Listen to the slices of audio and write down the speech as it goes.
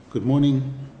Good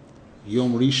morning.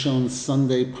 Yom Rishon,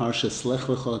 Sunday, Parshas Lech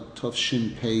Lecha, Tov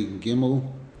Pei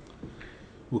Gimel.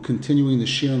 We're continuing the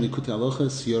shir on Likutey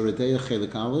Halakhos, Yoreh Deah,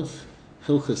 Chelik Aleph,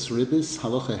 Hilkhos Ribis,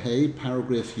 Halakha Hey,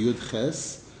 paragraph Yud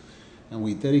Ches, and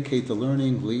we dedicate the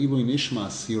learning Le'ilui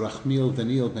Nishmas Yerachmiel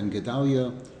Daniel ben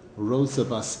Gedalia, Rosa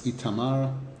bas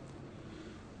Itamar,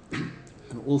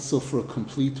 and also for a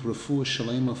complete refuah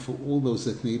shalema for all those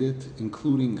that need it,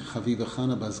 including Chaviva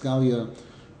Chana bas Galia,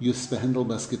 Yuspehendel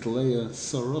bas Gitaleya,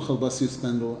 Sorochel bas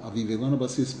Yuspendel, Avivilona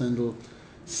bas Yuspendel,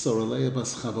 Soraleya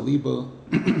bas Chavaliba,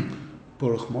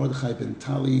 Baruch Mordechai ben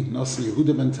Tali, Nasan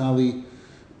Yehuda ben Tali,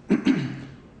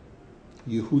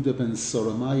 Yehuda ben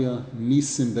Soramaya,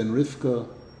 Nisim ben Rivka,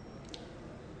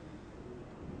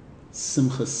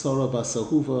 Simcha Sora bas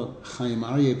Ahuva, Chaim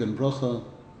Aryeh ben Brocha,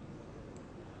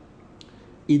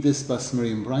 Idis bas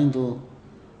Miriam Breindel,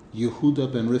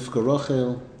 Yehuda ben Rivka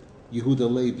Rochel,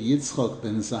 Yehuda Leib Yitzchok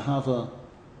ben Zahava,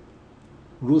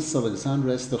 Rus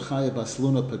Alexandra Esther Chaya bas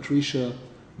Luna Patricia,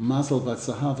 Mazel bat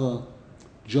Zahava,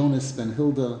 Jonas ben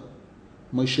Hilda,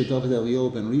 Moshe David Elio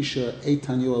ben Risha,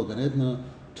 Eitan Yoel ben Edna,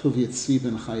 Tuvia Tzvi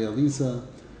ben Chaya Liza,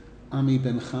 Ami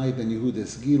ben Chai ben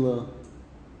Yehudas Gila,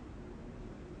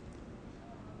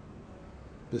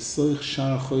 Besoich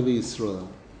Shar Choyli Yisrael.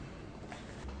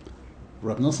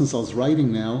 Rab Nasan is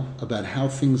writing now about how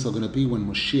things are going to be when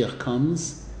Moshiach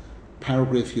comes.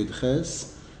 Paragraph Yud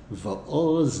Ches,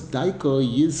 Va'oz daiko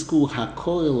yizku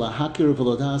hakoil lahakir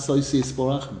v'lodas oisi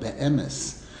yisborach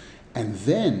be'emes. And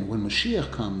then, when Mashiach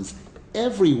comes,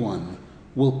 everyone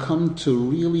will come to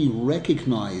really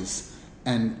recognize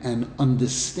and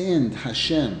understand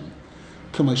Hashem.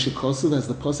 Kama shekosov, as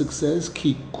the pasuk says,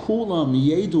 ki kulam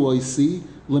yedu oisi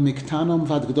lemiktanom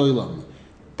vad gdoilam.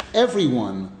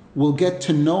 Everyone will get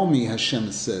to know me,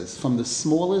 Hashem says, from the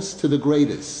smallest to the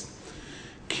greatest.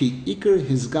 Ki iker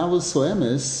hizgalus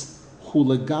hoemes hu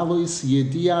legalus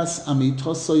yedias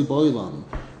amitosoi boilam.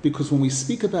 Because when we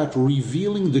speak about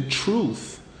revealing the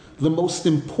truth, the most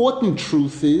important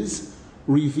truth is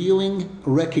revealing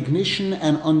recognition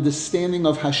and understanding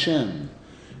of Hashem.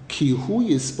 Ki hu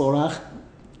yisborach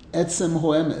etzem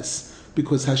hoemes.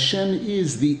 Because Hashem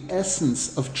is the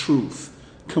essence of truth.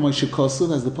 Kama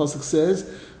shekosov, as the pasuk says,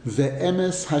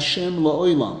 ve'emes Hashem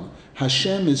la'olam.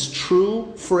 Hashem is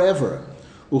true forever.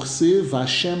 Uchsiv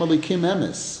Hashem alikim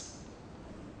emes.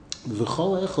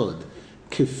 V'chol echod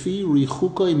kefi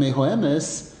richukoi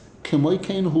mehoemes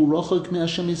kemoikein hu rochok me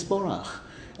Hashem yisborach.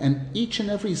 And each and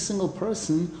every single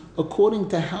person, according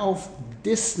to how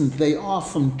distant they are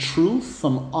from truth,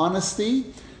 from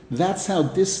honesty, that's how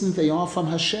distant they are from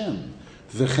Hashem.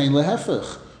 V'chein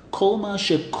lehefech kol ma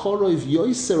shekorov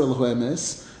yoiser el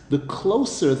hoemes. The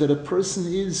closer that a person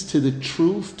is to the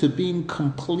truth, to being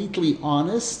completely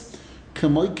honest, to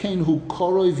that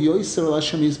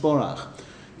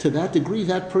degree,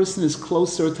 that person is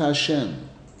closer to Hashem.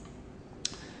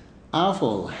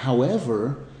 Avol,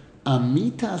 however,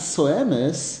 amita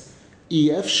soemes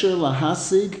iefsher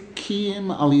lahasig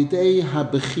kiyim alidei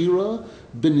habechira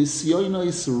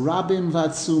benisyonos rabim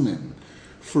vatsumim.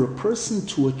 For a person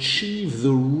to achieve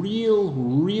the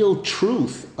real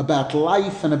truth about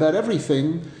life and about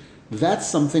everything, that's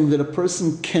something that a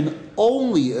person can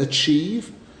only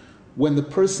achieve when the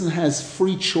person has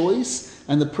free choice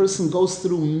and the person goes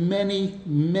through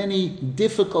many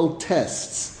difficult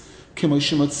tests. As we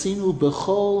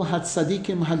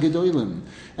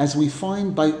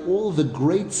find by all the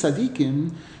great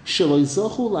tzadikim,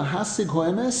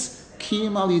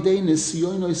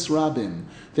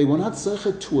 they were not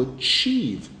zeichet to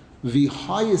achieve the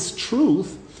highest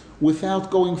truth without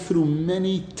going through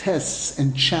many tests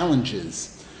and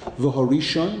challenges.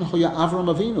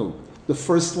 The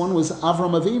first one was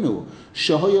Avram Avinu,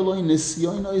 Shehoyeloi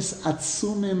Nisyonos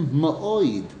Atzumim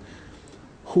Ma'oid,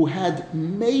 who had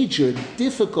major,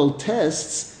 difficult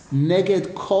tests,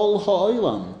 Neged Kol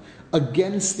Ha'olam,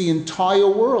 against the entire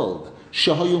world.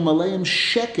 Shehoyu Maleim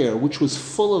Sheker, which was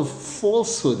full of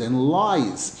falsehood and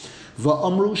lies.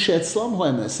 Va'amru She'etzlam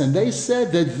Hoemes, and they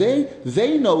said that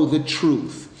they know the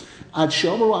truth. Ad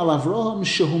She'omru al Avraham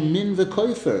Shehu Min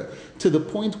V'Koifer, to the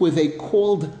point where they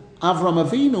called Avram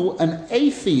Avinu an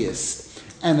atheist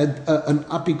and an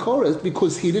apikoros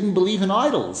because he didn't believe in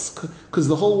idols, because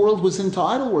the whole world was into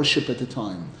idol worship at the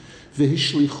time. They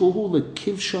actually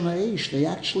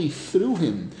threw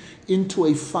him into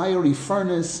a fiery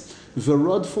furnace, and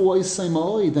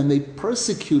they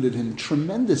persecuted him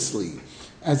tremendously,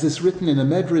 as is written in a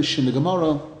medrash in the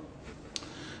Gemara.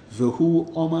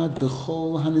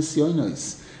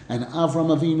 And Avram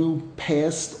Avinu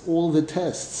passed all the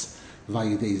tests.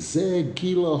 Vayidei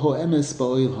gila ho'emes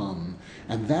ba'olam.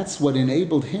 And that's what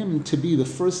enabled him to be the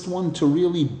first one to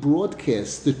really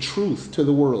broadcast the truth to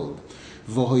the world.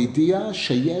 V'hoidia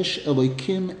sheyesh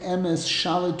Elokim emes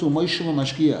shalit u'moshel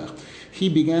mashgiach. He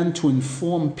began to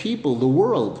inform people, the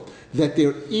world, that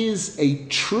there is a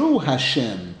true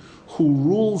Hashem who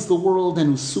rules the world and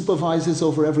who supervises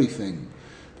over everything.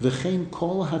 V'chein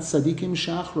kol hatzadikim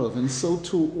shachrov, and so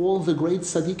too all the great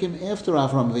tzadikim after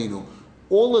Avraham Avinu.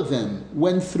 All of them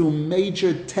went through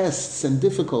major tests and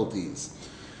difficulties.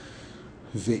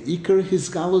 Ve'ikar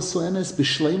hisgalus so'emes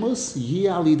b'shleimus yi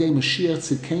al yidei Mashiach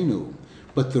tzidkenu.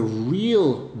 But the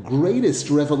real greatest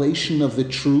revelation of the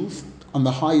truth on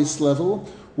the highest level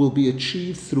will be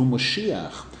achieved through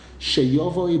Mashiach,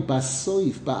 sheyovoi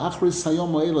basoif ba'achris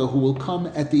hayom ha'ela, who will come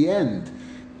at the end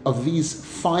of these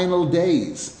final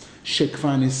days,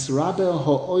 shekvar nisrabe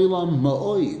ha'olam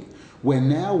ma'oid, where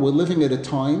now we're living at a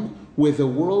time where the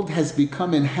world has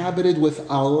become inhabited with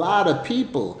a lot of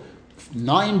people,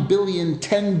 9 billion,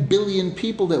 10 billion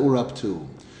people that we're up to.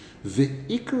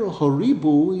 Ve'ikar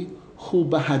horibui hu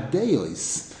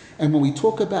bahadeos. And when we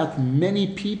talk about many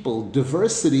people,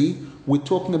 diversity, we're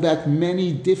talking about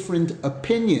many different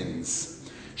opinions.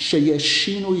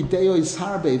 Sheyeshinui deos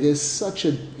harbe. There's such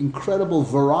an incredible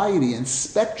variety and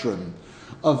spectrum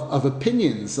of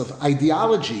opinions, of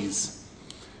ideologies.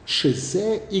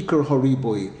 Shezeh ikar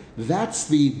horibui. That's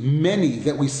the many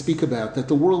that we speak about, that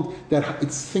the world,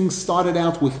 that things started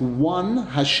out with one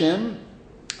Hashem,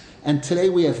 and today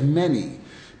we have many.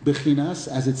 Bechinas,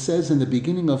 as it says in the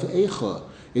beginning of Eicha,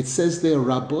 it says there,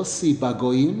 Rabosi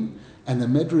bagoyim, and the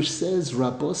Medrash says,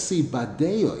 Rabosi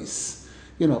badeos.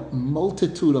 A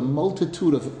multitude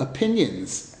of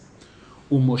opinions.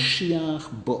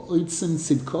 Umoshiach ba'oitzen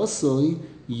tzidkosoi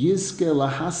yizke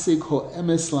lahasig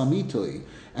ho'emes lamitoi.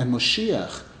 And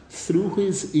Moshiach, through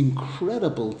his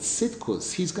incredible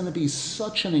tzidkus, he's going to be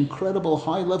such an incredible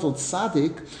high-level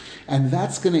tzaddik, and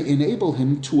that's going to enable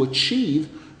him to achieve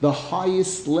the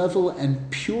highest level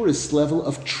and purest level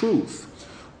of truth.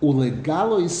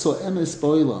 Ulegaloi so'emes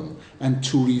boilam, and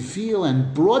to reveal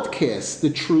and broadcast the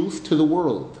truth to the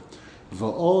world.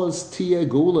 Va'oz tiye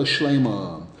geula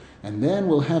shlema, and then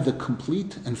we'll have the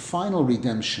complete and final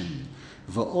redemption.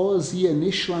 Va'oz yeh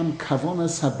nishlam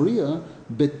kavonas habriya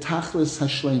betachlis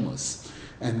hashlemus,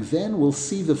 and then we'll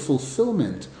see the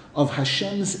fulfillment of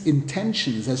Hashem's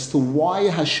intentions as to why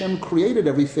Hashem created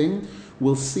everything.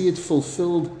 We'll see it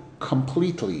fulfilled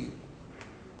completely.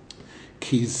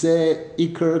 Ki zeh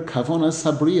ikar kavonas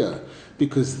habriya,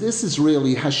 because this is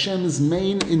really Hashem's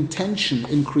main intention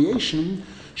in creation.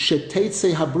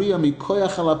 Sheteitze habriya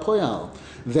mikoyach alapoyal,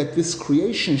 that this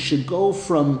creation should go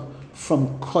from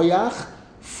koyach,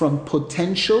 from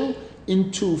potential,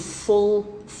 into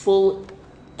full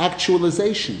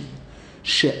actualization.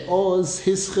 She'oz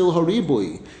hischil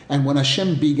horibui. And when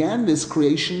Hashem began this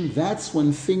creation, that's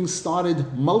when things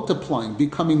started multiplying,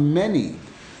 becoming many.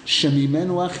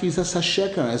 Shemimenu achizas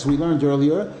hasheker, as we learned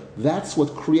earlier, that's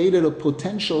what created a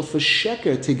potential for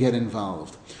sheker to get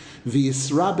involved.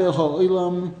 V'yisrabe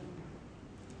ha'olam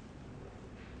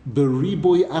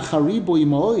beribui acharibui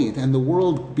moed, and the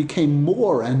world became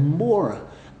more and more.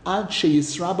 Ad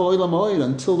sheyisrabe ha'olam moed,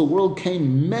 until the world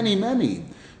came many.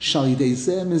 Shalidei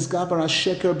zeh mizgaber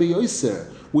hasheker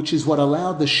b'yoser, which is what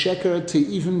allowed the sheker to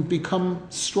even become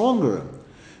stronger.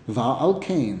 Va'al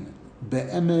kain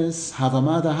be'emes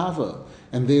havamad hava,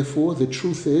 and therefore the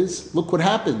truth is, look what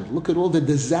happened. Look at all the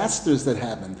disasters that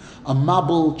happened. A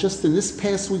mabul, just in this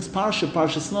past week's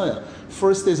Parshas Noah.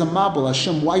 First there's a mabul,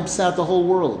 Hashem wipes out the whole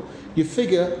world. You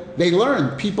figure they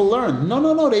learned, people learned.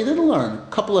 No, they didn't learn.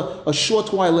 A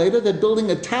short while later, they're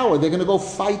building a tower. They're going to go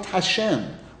fight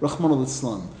Hashem. Rahman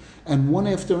al-Islam. And one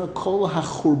after kol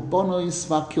hachurbonos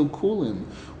v'kilkulim,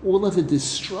 all of the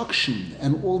destruction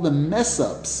and all the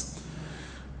mess-ups.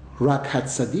 Rak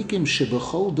hatzadikim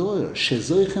shebechol dor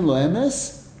shezoichen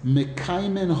loemes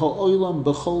mekaymen ha'olam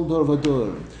bechol dor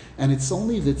v'dor. And it's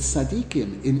only the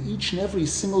tzadikim in each and every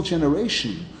single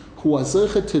generation who are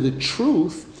zoichet to the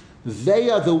truth.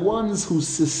 They are the ones who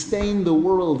sustain the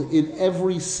world in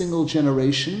every single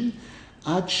generation.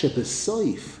 Ad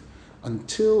shebesoif,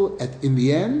 until in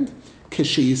the end,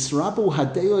 kesheyisrabu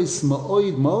hadeos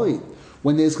ma'oid ma'oid,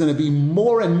 when there's going to be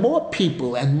more and more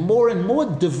people and more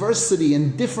diversity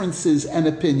and differences and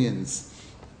opinions.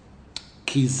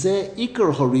 Ki zeh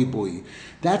ikar horibui.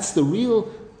 That's the real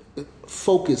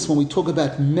focus when we talk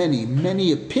about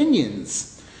many opinions.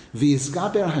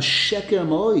 V'yizgaber hasheker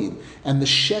ma'oid, and the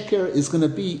sheker is going to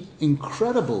be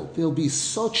incredible. There'll be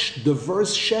such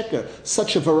diverse sheker,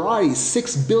 such a variety,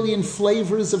 6 billion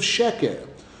flavors of sheker.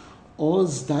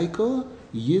 Oz daiko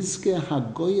Yizke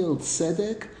hagoyel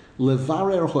tzedek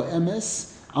levarer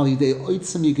ho'emes al yidei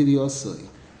oitzem yigidiyosoi.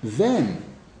 Then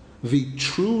the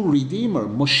true Redeemer,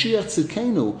 Moshiach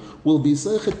Tzidkenu, will be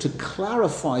zeichet to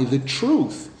clarify the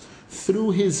truth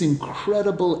through his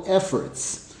incredible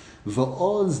efforts.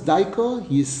 V'oz daiko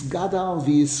yisgadal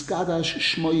v'yiskadash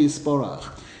shmo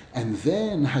yisborach. And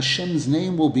then Hashem's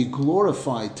name will be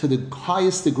glorified to the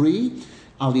highest degree.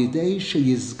 Al yidei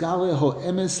sheyizgale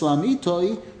ho'emes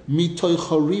lamitoi mitoi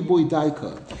choribui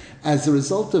daiko. As a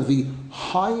result of the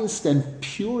highest and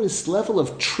purest level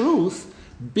of truth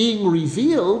being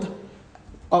revealed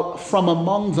from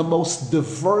among the most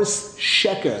diverse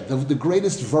sheker, the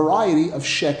greatest variety of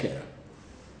sheker.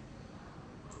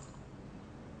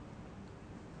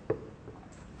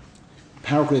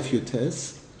 Paragraph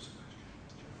Yutes.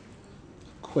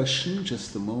 Question,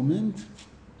 just a moment.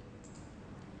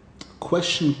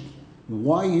 Question,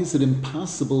 why is it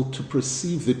impossible to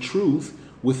perceive the truth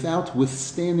without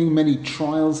withstanding many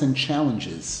trials and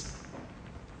challenges?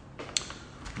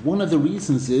 One of the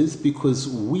reasons is because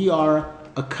we are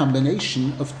a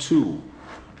combination of two.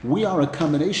 We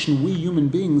human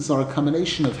beings are a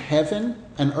combination of heaven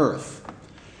and earth.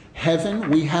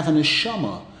 Heaven, we have an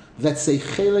neshama, that's a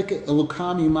chelek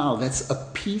elukam imal, that's a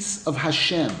piece of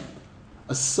Hashem,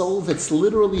 a soul that's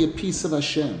literally a piece of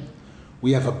Hashem.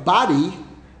 We have a body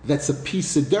that's a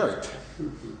piece of dirt,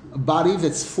 a body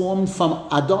that's formed from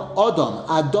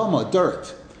Adama,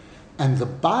 dirt. And the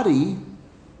body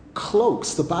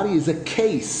cloaks, the body is a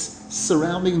case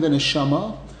surrounding the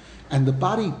neshama, and the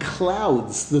body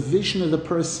clouds the vision of the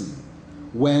person.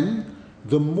 When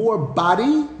the more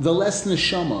body, the less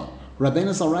neshama.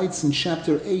 Rabbeinu Zal writes in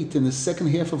chapter 8, in the second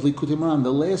half of Likutey,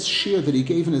 the last shir that he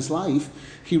gave in his life,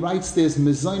 he writes there's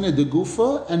mezayna de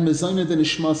gufa and mezayna de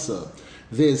nishmasa.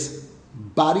 There's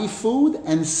body food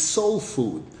and soul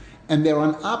food, and they're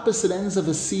on opposite ends of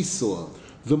a seesaw.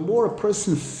 The more a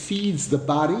person feeds the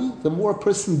body, the more a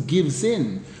person gives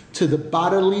in to the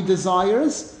bodily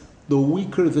desires, the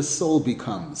weaker the soul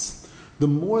becomes. The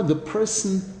more the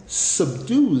person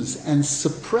subdues and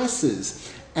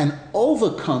suppresses and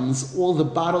overcomes all the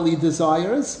bodily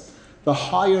desires, the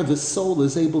higher the soul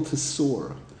is able to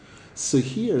soar. So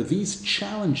here, these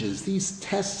challenges, these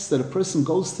tests that a person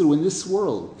goes through in this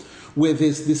world, where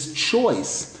there's this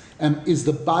choice, is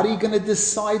the body going to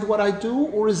decide what I do,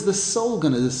 or is the soul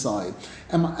going to decide?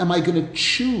 Am I going to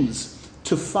choose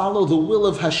to follow the will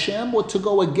of Hashem or to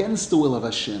go against the will of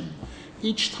Hashem?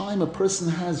 Each time a person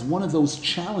has one of those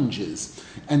challenges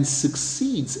and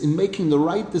succeeds in making the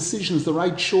right decisions, the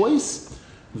right choice,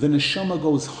 the neshama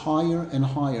goes higher and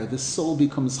higher. The soul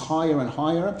becomes higher and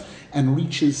higher and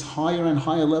reaches higher and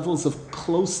higher levels of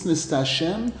closeness to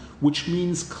Hashem, which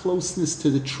means closeness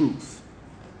to the truth.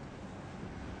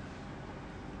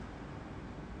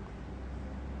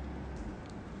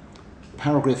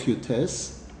 Paragraph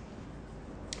Yutes.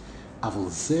 Aval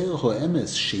zeh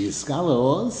ho'emes sheyizgal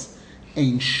ha'oz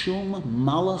ein shum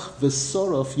malach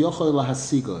v'sorof yochel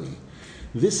lahasigoi.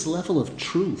 This level of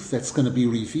truth that's going to be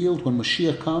revealed when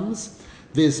Mashiach comes,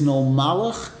 there's no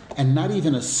malach and not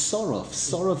even a sorof.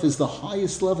 Sorof is the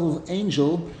highest level of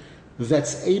angel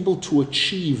that's able to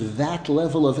achieve that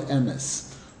level of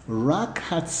emes. Rak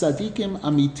hatzadikim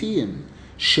amitiyim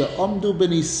she'omdu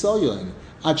b'nisoyon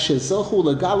ad shezochu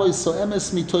legaloy so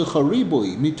emes mitoich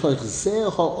haribui mitoich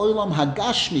zeh ha'olam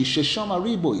hagashmi shesham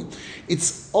haribui.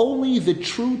 It's only the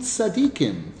true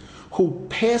tzadikim who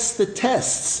passed the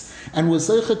tests and was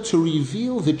able to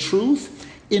reveal the truth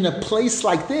in a place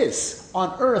like this,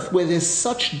 on earth, where there's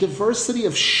such diversity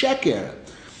of sheker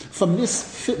from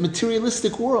this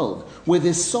materialistic world, where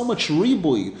there's so much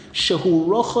ribui, shehu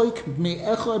rochoik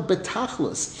me'echad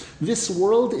betachlis. This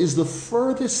world is the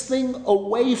furthest thing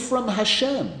away from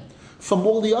Hashem, from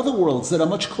all the other worlds that are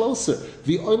much closer.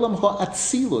 The olam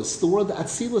ha'atzilus, the word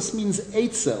atzilus means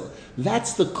etzel.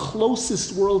 That's the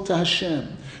closest world to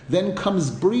Hashem. Then comes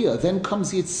Bria, then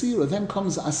comes Yetzirah, then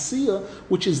comes Asiya,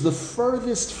 which is the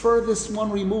furthest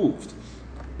one removed.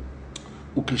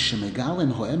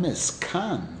 Ukishemegalen ho'emes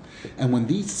kan. And when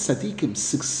these tzaddikim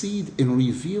succeed in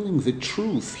revealing the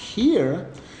truth here,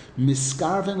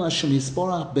 miskarven l'Hashem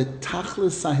yisborach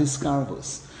betachlis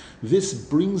hahiskarvus. This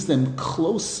brings them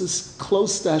close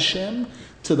to Hashem,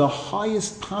 to the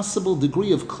highest possible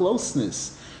degree of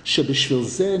closeness. Shebishvil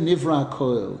zeh nivra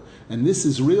koel. And this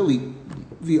is really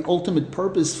the ultimate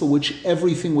purpose for which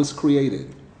everything was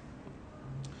created.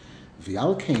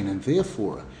 V'alkein, and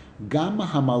therefore, gam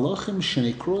hamalachim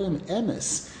shenikroim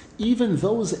emes, even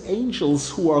those angels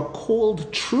who are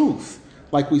called truth,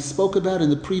 like we spoke about in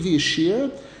the previous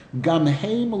year, Gam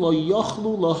heim lo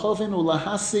yochlu lahoven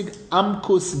ulahasig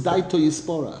amkus daito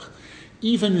yisporach.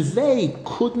 even they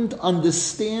couldn't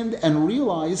understand and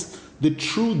realize the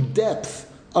true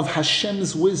depth of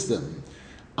Hashem's wisdom.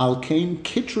 Al-Kain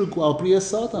Kitrugu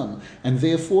al-Brias Adam, and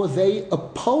therefore they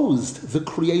opposed the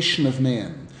creation of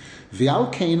man.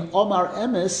 V'al-Kain Omar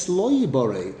Emes Lo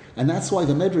Yibore, and that's why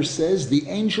the Medrash says the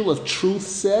angel of truth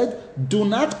said, do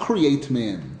not create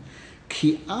man.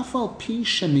 Ki afal pi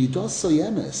shemidoso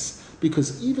emes,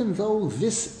 because even though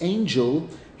this angel,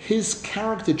 his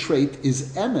character trait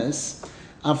is emes,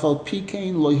 afal pi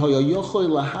kein lo yochoy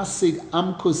lahasig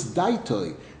amkus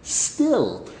daitoi,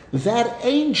 still that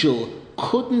angel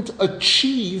couldn't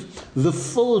achieve the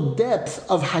full depth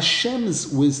of Hashem's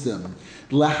wisdom,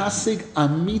 lahasig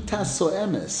amita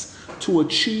soemes, to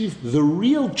achieve the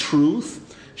real truth,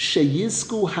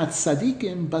 sheyizku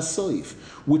hatzadikim basoif,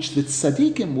 which the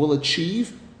tzadikim will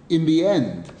achieve in the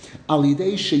end.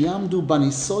 Alidei sheyamdu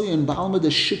banisoyin ba'almad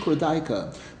shikra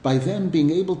daika, by them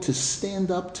being able to stand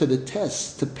up to the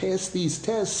test, to pass these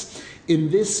tests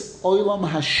in this olam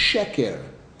hasheker.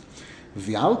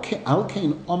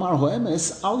 V'alkein omar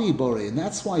hoemes ali bore, and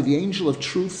that's why the angel of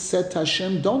truth said to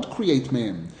Hashem, don't create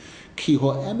man. Ki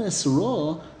hoemes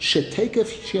ro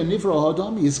shetekef shenivra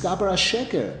hadam yizgaber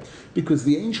hasheker, because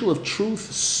the angel of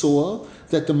truth saw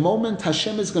that the moment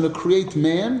Hashem is going to create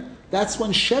man, that's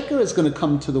when sheker is going to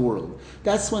come to the world.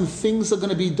 That's when things are going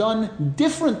to be done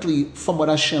differently from what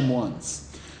Hashem wants.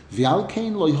 And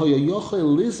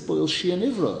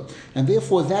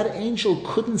therefore that angel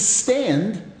couldn't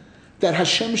stand that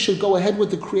Hashem should go ahead with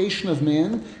the creation of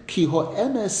man,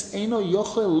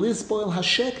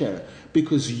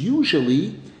 because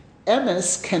usually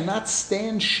emes cannot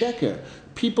stand sheker.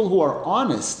 People who are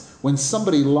honest, when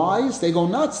somebody lies, they go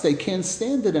nuts, they can't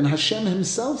stand it. And Hashem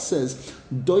himself says,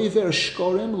 Doiver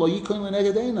shkorim lo yikoin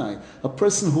l'neged, a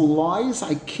person who lies,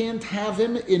 I can't have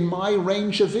him in my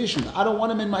range of vision. I don't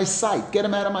want him in my sight. Get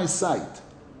him out of my sight.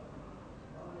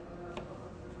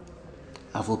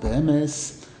 Avol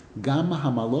be'emes, gam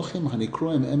hamalochim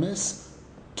hanikroim emes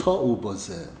to'u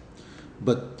bozeh.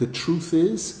 But the truth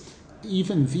is,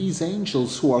 even these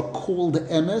angels who are called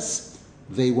emes,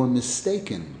 they were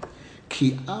mistaken.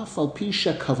 Because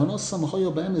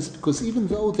even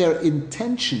though their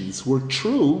intentions were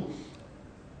true,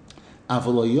 but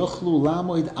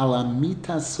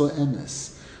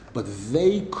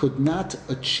they could not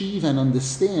achieve and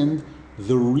understand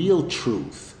the real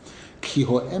truth.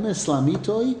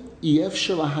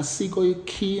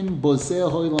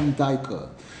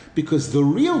 Because the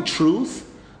real truth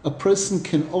a person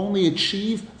can only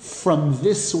achieve from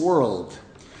this world,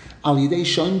 by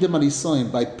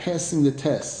passing the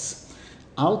tests.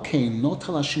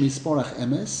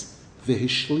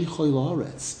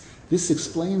 This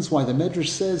explains why the Medrash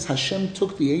says Hashem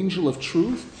took the angel of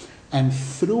truth and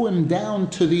threw him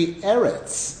down to the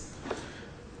Eretz,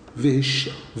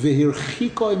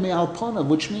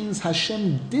 which means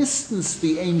Hashem distanced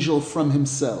the angel from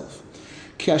himself.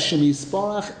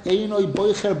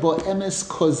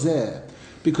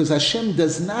 Because Hashem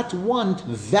does not want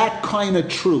that kind of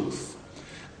truth.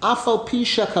 Even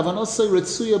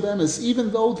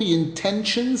though the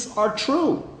intentions are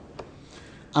true.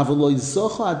 But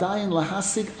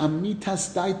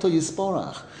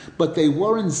they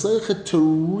weren't zeicha to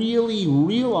really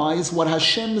realize what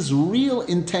Hashem's real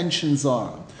intentions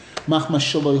are.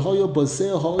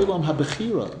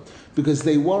 Because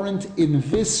they weren't in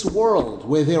this world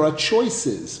where there are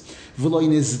choices. And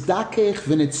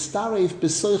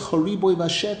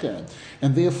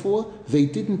therefore, they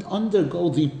didn't undergo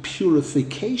the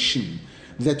purification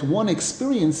that one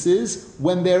experiences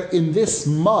when they're in this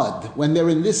mud, when they're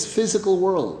in this physical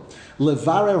world. To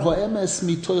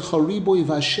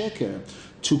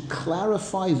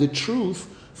clarify the truth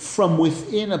from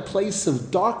within a place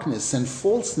of darkness and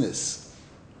falseness.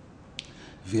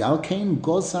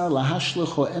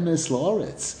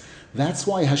 That's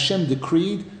why Hashem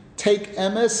decreed, take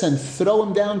emes and throw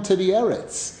him down to the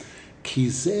Eretz.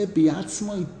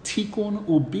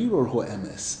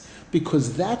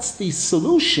 Because that's the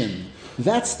solution,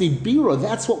 that's the birur,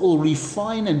 that's what will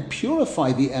refine and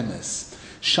purify the emes.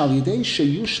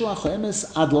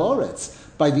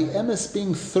 By the emes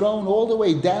being thrown all the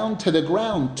way down to the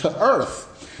ground, to earth.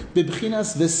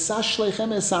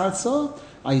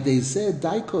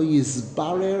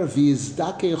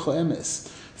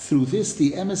 Through this,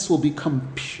 the emes will become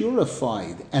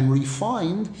purified and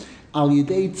refined al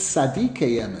yidei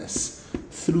tzadikei emes,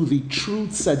 through the true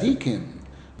tzadikim.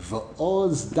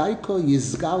 V'oz daiko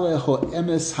yizgale ho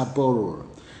emes haborur,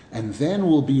 and then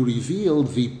will be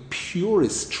revealed the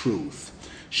purest truth.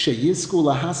 Sheyizku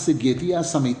lahasig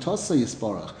yedias amitosa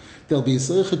yisbarach. They'll be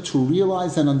zeicha to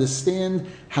realize and understand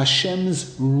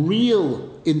Hashem's real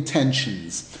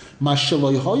intentions.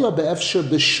 Mashaloi hoya be'efsher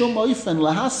b'shum oifen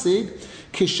lahasig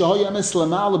kishahoya emes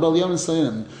lamal b'elyon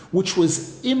yisraelim, which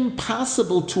was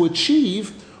impossible to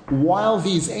achieve while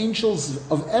these angels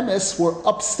of Emes were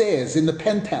upstairs in the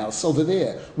penthouse over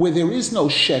there, where there is no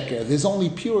sheker, there's only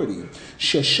purity.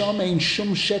 Shesham ein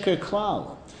shum sheker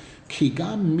klal. Ki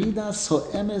gam midas ho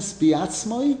Emes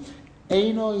biatzmoi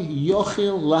eino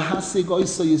yochil lahasig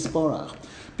oisa yisborach.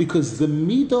 Because the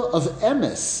midah of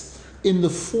Emes in the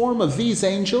form of these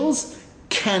angels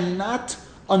cannot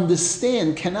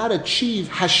understand, cannot achieve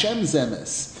Hashem's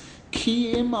Emes.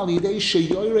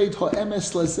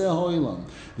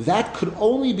 That could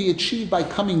only be achieved by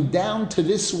coming down to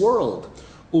this world,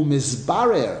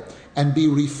 umizbarer, and be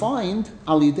refined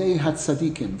alidei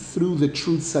hatzadikim, through the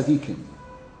true tzadikim.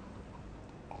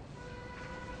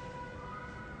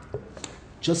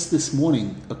 Just this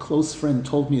morning, a close friend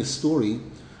told me a story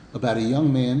about a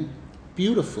young man,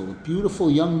 beautiful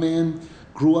young man,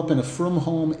 grew up in a frum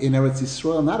home in Eretz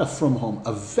Yisrael, not a frum home,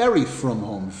 a very frum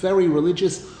home, very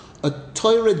religious, a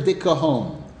Torah dika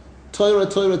home,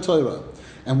 Torah,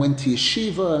 and went to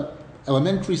yeshiva,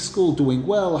 elementary school doing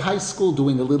well, high school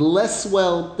doing a little less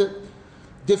well,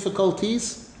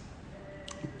 difficulties,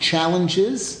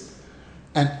 challenges,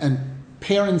 and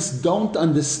parents don't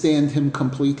understand him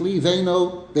completely. They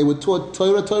know they were taught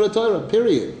Torah,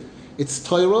 period. It's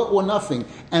Torah or nothing,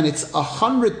 and it's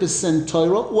 100%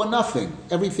 Torah or nothing.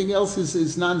 Everything else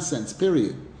is nonsense,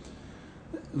 period.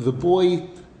 The boy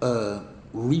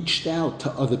reached out to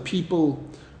other people,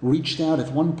 reached out at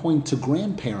one point to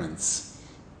grandparents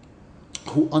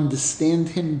who understand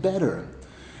him better.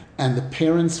 And the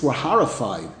parents were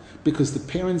horrified because the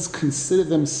parents consider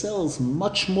themselves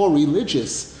much more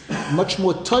religious, much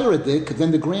more Toradic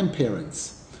than the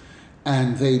grandparents.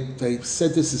 And they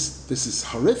said, this is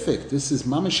horrific, this is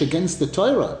mamish against the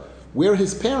Torah. We're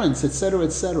his parents, etc.,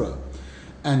 etc.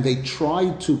 And they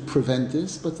tried to prevent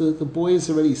this, but the boy is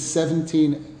already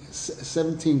 17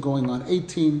 going on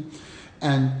 18,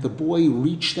 and the boy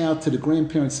reached out to the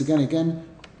grandparents again.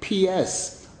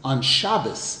 P.S. on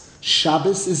Shabbos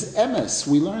is emes.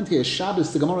 We learned here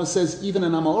Shabbos. The Gemara says even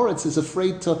an Amoritz is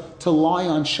afraid to lie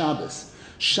on Shabbos.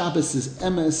 Shabbos is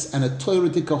emes, and a Torah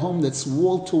dika home that's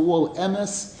wall to wall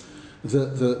emes.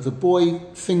 The boy,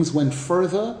 things went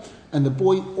further, and the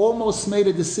boy almost made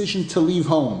a decision to leave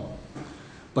home.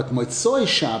 But Motzoi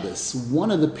Shabbos,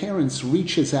 one of the parents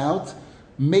reaches out,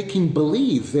 making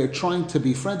believe they're trying to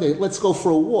be friendly. Let's go for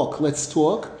a walk, let's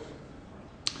talk.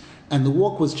 And the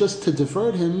walk was just to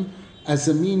divert him as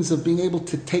a means of being able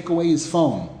to take away his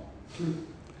phone.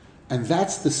 And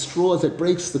that's the straw that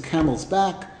breaks the camel's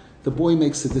back. The boy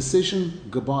makes a decision,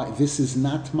 goodbye, this is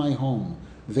not my home.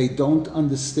 They don't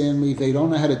understand me, they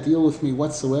don't know how to deal with me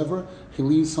whatsoever. He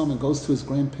leaves home and goes to his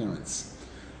grandparents.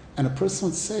 And a person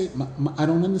would say, I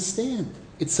don't understand.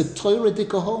 It's a Torah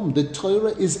dika home. The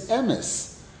Torah is emes.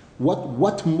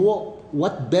 What more,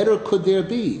 what better could there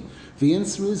be? The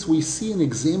answer is, we see an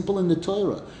example in the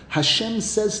Torah. Hashem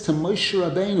says to Moshe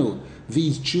Rabbeinu,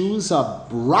 these Jews are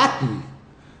rotten.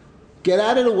 Get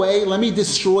out of the way, let me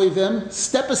destroy them.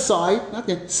 Step aside, I'm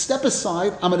going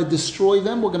to destroy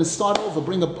them. We're going to start over,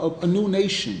 bring a new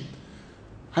nation.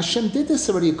 Hashem did this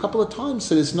already a couple of times,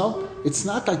 so it's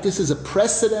not like this is a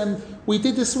precedent. We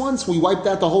did this once, we wiped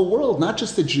out the whole world, not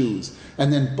just the Jews.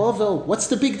 And then Bavel, what's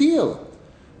the big deal?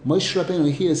 Moshe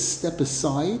Rabbeinu here step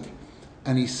aside,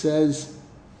 and he says,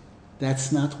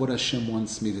 that's not what Hashem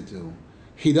wants me to do.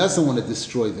 He doesn't want to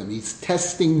destroy them. He's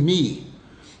testing me.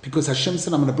 Because Hashem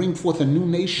said, I'm going to bring forth a new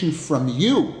nation from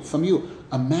you.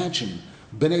 Imagine,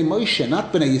 B'nai Moshe,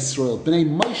 not B'nai Yisrael, B'nai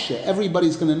Moshe.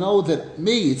 Everybody's going to know that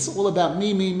me, it's all about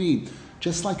me.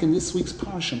 Just like in this week's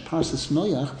Parshas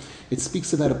Noach, it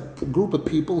speaks about a group of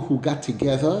people who got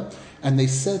together and they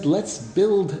said, let's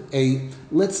build a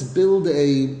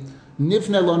Nivne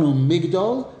Lanu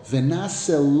Migdol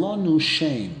V'naseh Lanu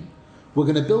Shem. We're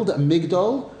going to build a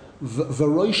Migdol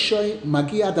V'roishay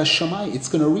Magiad Hashamai. It's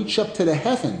going to reach up to the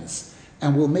heavens,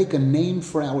 and we'll make a name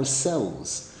for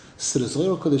ourselves. So the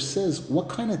Zohar Kodesh says, what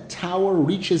kind of tower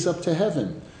reaches up to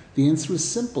heaven? The answer is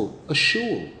simple: a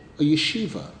shul, a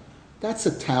yeshiva. That's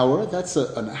a tower. That's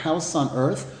a house on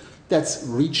earth that's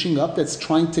reaching up, that's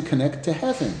trying to connect to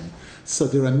heaven. So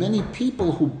there are many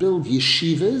people who build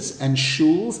yeshivas and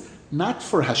shuls not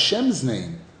for Hashem's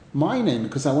name, my name,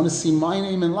 because I want to see my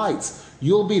name in lights.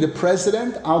 You'll be the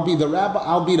president, I'll be the rabbi,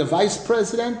 I'll be the vice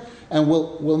president, and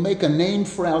we'll make a name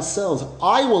for ourselves.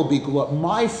 I will be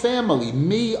my family,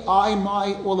 me, I,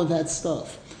 my, all of that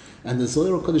stuff. And the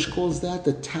Zohar Kodesh calls that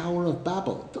the Tower of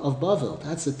Babel.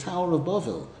 That's the Tower of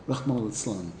Babel, Rahman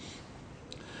al-Islam.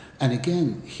 And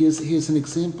again, here's an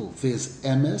example. There's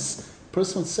emes.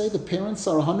 Person would say the parents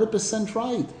are 100%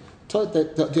 right.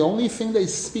 The only thing they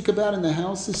speak about in the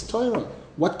house is Torah.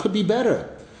 What could be better?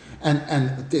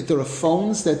 And there are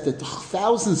phones that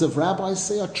thousands of rabbis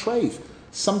say are treif.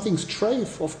 Something's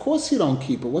treif. Of course you don't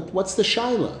keep it. What's the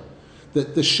shaila? The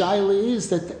shaila is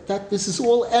that this is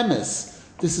all emes.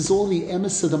 This is all the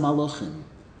emes of the malachim.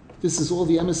 This is all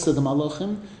the emes of the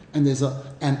malachim, and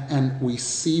and we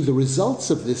see the results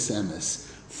of this emes.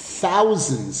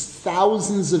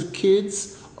 Thousands of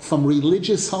kids from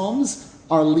religious homes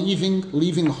are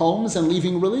leaving homes and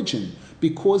leaving religion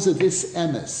because of this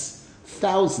emes.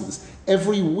 Thousands.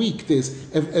 Every week there's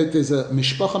a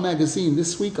Mishpacha magazine.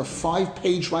 This week a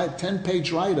 10-page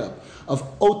write-up of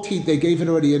OT. They gave it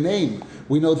already a name.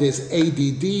 We know there's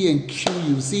ADD and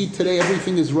QUZ. Today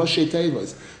everything is Roshei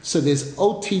Tevos. So there's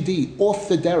OTD, off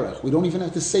the derech. We don't even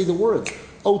have to say the words.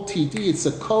 OTD, it's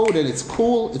a code and it's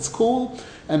cool.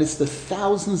 And it's the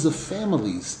thousands of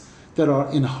families that are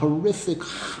in horrific,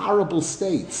 horrible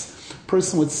states.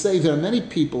 Person would say there are many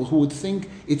people who would think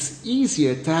it's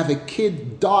easier to have a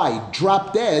kid die,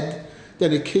 drop dead,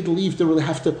 than a kid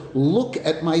have to look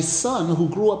at my son who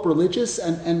grew up religious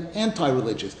and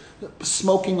anti-religious,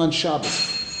 smoking on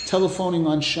Shabbos, telephoning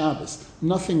on Shabbos,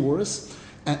 nothing worse.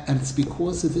 And it's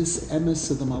because of this emes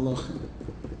of the malachim.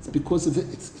 It's because of it.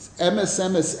 It's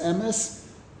emes.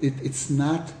 It's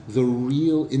not the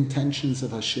real intentions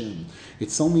of Hashem.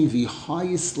 It's only the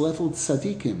highest level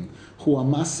tzaddikim who are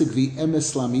masig the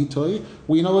emes lamitoi.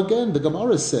 We know again, the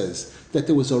Gemara says that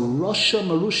there was a Rasha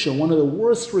Marusha, one of the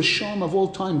worst Rishon of all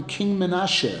time, King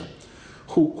Menashe,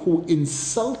 who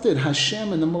insulted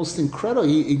Hashem in the most incredible.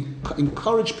 He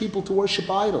encouraged people to worship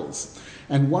idols.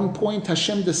 And one point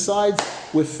Hashem decides,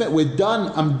 we're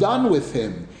done, I'm done with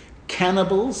him.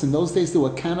 Cannibals, in those days there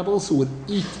were cannibals who would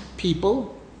eat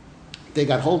people. They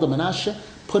got hold of Menashe,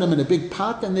 put him in a big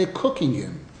pot, and they're cooking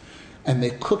him. And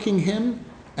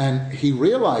he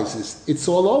realizes it's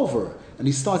all over. And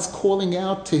he starts calling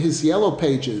out to his yellow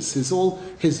pages,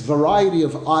 his variety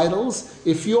of idols,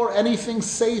 if you're anything,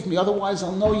 save me, otherwise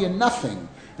I'll know you're nothing.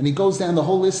 And he goes down the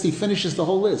whole list, he finishes the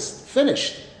whole list.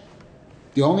 Finished.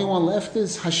 The only one left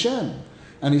is Hashem.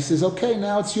 And he says, okay,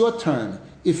 now it's your turn.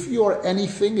 If you're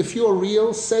anything, if you're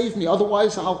real, save me,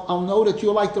 otherwise I'll know that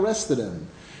you're like the rest of them.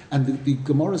 And the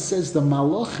Gemara says the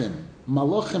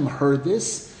Malachim heard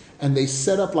this, and they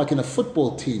set up like in a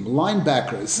football team,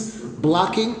 linebackers,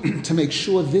 blocking to make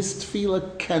sure this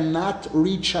tefillah cannot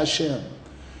reach Hashem.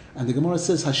 And the Gemara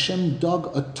says Hashem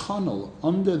dug a tunnel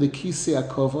under the Kisei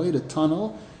HaKavod, a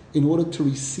tunnel, in order to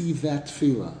receive that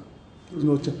tefillah.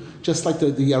 Just like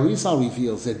the Arizal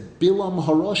reveals that Bilam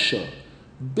Harosha,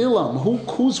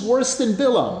 who's worse than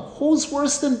Bilam? Who's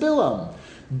worse than Bilam?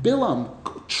 Bilam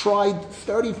tried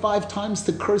 35 times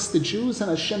to curse the Jews, and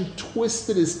Hashem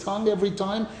twisted his tongue every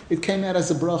time. It came out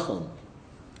as a bracha.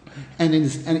 And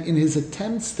in his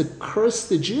attempts to curse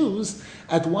the Jews,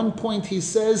 at one point he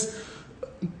says,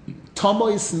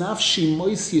 Tamois nafshi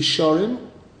mois yesharim,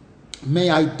 may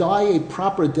I die a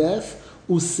proper death,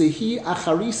 usehi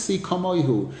acharisi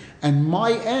kamoihu, and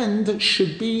my end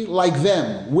should be like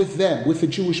them, with the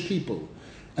Jewish people.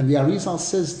 And the Arizal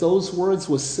says those words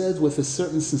were said with a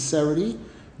certain sincerity.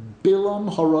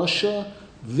 Bilam Harasha,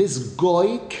 this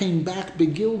goy came back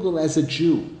begilgal as a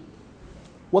Jew.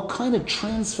 What kind of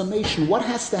transformation? What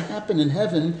has to happen in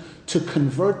heaven to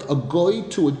convert a goy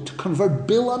to convert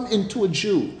Bilam into a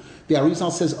Jew? The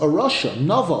Arizal says Arasha,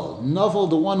 Novel,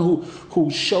 the one who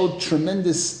showed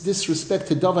tremendous disrespect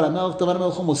to David HaMelech. David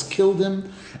HaMelech almost killed him,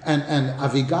 and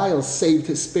Avigail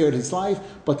spared his life.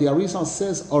 But the Arizal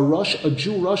says a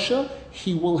Jew Rasha,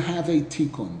 he will have a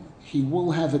tikkun. He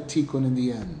will have a tikkun in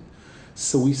the end.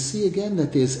 So we see again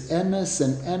that there's emes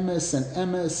and emes and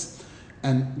emes,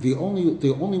 and the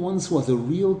only ones who are the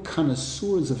real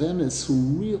connoisseurs of emes,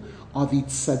 who are the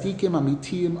tzaddikim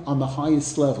amitim on the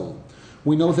highest level.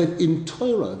 We know that in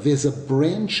Torah, there's a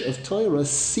branch of Torah,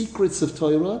 secrets of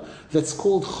Torah, that's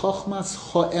called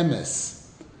Chochmas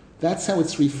Ha'emes. That's how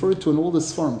it's referred to in all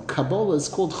this form. Kabbalah is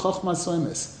called Chochmas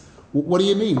Ha'emes. What do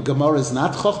you mean? Gemara is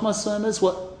not Chochmas Ha'emes?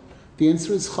 What? The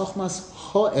answer is Chochmas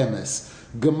Ha'emes.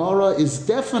 Gemara is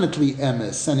definitely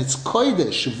emes, and it's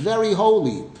kodesh, very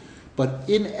holy. But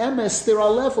in emes there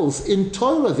are levels. In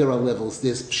Torah there are levels.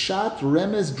 There's pshat,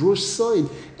 remez, drush,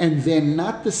 soid, and they're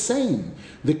not the same.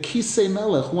 The Kisei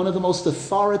Melech, one of the most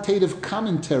authoritative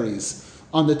commentaries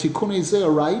on the Tikkunei Zohar,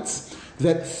 writes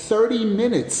that 30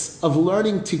 minutes of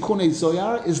learning Tikkunei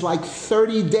Zohar is like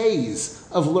 30 days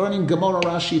of learning Gemara,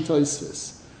 Rashi,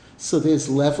 Tosfos. So there's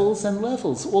levels and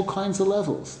levels, all kinds of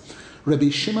levels.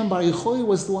 Rabbi Shimon Bar Yochai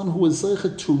was the one who was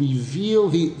zeicha to reveal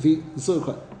the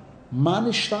Zohar.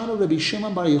 Manishtana Rabbi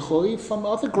Shimon Bar Yochai from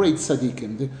other great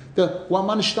tzaddikim. The one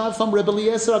Manishtana from Rabbi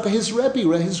Eliezer, his Rebbe,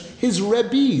 his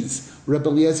Rebbes, Rabbi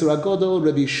Eliezer Agodol,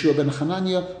 Rabbi Yeshua ben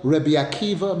Hanania, Rabbi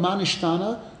Akiva,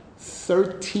 Manishtana,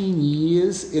 13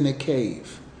 years in a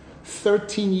cave,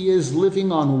 13 years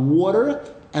living on water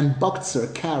and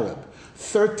Baktzer, carob,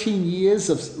 13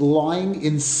 years of lying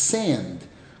in sand,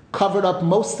 covered up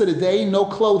most of the day, no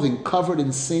clothing, covered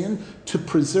in sand, to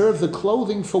preserve the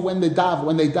clothing for when they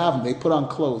daven, they put on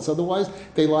clothes. Otherwise,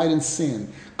 they lied in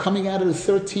sand. Coming out of the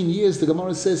 13 years, the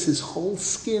Gemara says his whole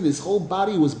skin, his whole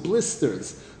body was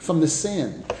blisters from the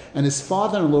sand. And his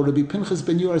father-in-law, Rabbi Pinchas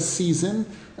ben Yoreh, sees him,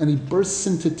 and he bursts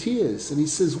into tears. And he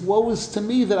says, woe is to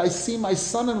me that I see my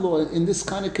son-in-law in this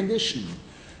kind of condition.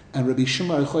 And Rabbi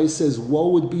Shimon Bar Yochai says, woe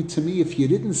would be to me if you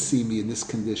didn't see me in this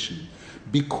condition.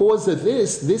 Because of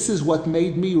this is what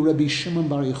made me Rabbi Shimon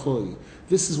Bar Yochai.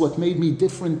 This is what made me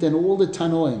different than all the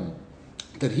Tanoim.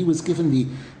 That he was given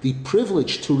the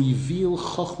privilege to reveal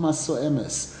Chochmas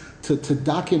So'emes, to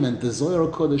document the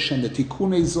Zohar Kodesh and the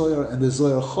Tikkunei Zohar and the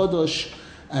Zohar Chodesh,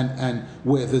 and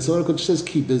where the Zohar Kodesh says,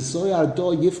 Ki bezohar do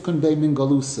yifkun be min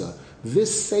galusa.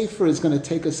 This sefer is going to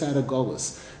take us out of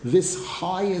Golus. This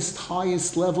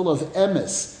highest level of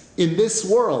emes in this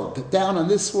world, down on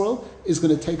this world, is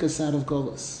going to take us out of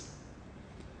Golus.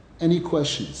 Any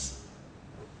questions?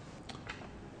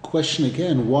 Question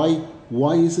again,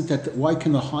 why is it that, why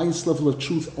can the highest level of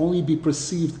truth only be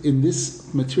perceived in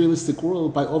this materialistic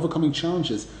world by overcoming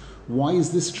challenges? Why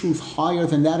is this truth higher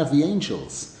than that of the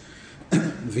angels?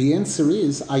 The answer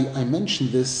is, I mentioned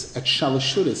this at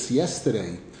Shalashuris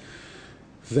yesterday,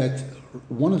 that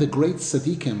one of the great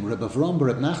tzaddikim, Reb Avram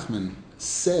Reb Nachman,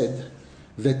 said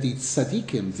that the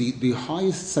tzaddikim, the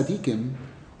highest tzaddikim,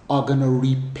 are going to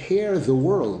repair the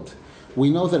world. We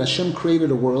know that Hashem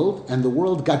created a world, and the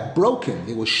world got broken.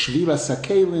 There was Shvira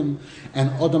Sakelim,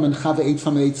 and Odom and Chava ate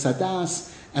from Eitz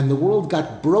Hadas, and the world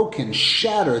got broken,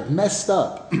 shattered, messed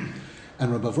up.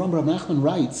 And Rabbi Avram Reb Nachman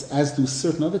writes, as do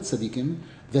certain other tzaddikim,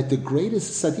 that the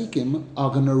greatest tzaddikim are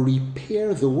going to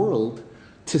repair the world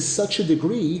to such a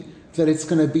degree that it's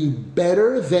going to be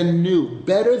better than new,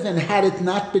 better than had it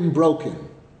not been broken.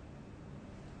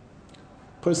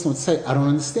 Person would say, I don't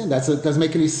understand. That doesn't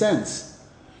make any sense.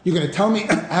 You're going to tell me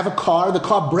I have a car, the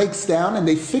car breaks down, and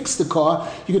they fix the car.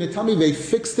 You're going to tell me they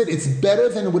fixed it, it's better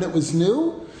than when it was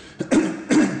new?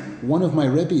 One of my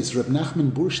Rebbes, Reb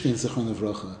Nachman Burstein, Zichron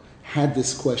Livrocha, had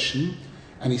this question,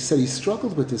 and he said he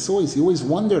struggled with this always. He always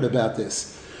wondered about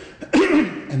this.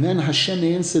 And then Hashem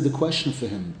answered the question for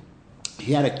him.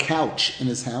 He had a couch in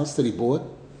his house that he bought,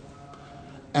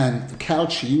 and the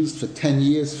couch he used for 10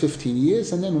 years, 15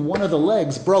 years, and then one of the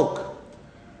legs broke.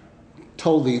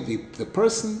 Told the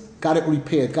person, got it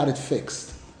repaired, got it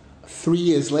fixed. 3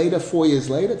 years later, 4 years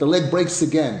later, the leg breaks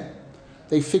again.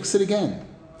 They fix it again.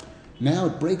 Now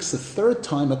it breaks a third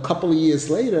time a couple of years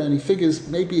later, and he figures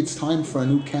maybe it's time for a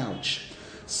new couch.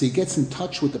 So he gets in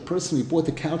touch with the person he bought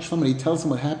the couch from, and he tells him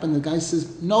what happened. The guy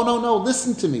says, no,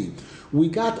 listen to me. We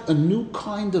got a new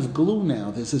kind of glue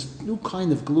now. There's this new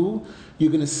kind of glue. You're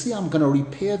going to see I'm going to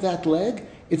repair that leg.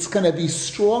 It's going to be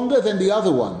stronger than the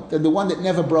other one, than the one that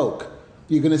never broke.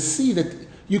 You're going to see that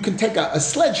you can take a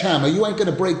sledgehammer. You ain't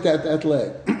going to break that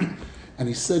leg. And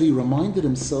he said he reminded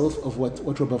himself of what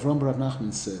Rabbi Avram Rav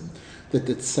Nachman said, that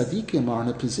the tzaddikim are in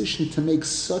a position to make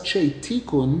such a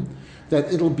tikkun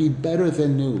that it'll be better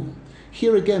than new.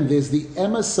 Here again, there's the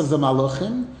emes of the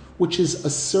malachim, which is a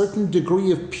certain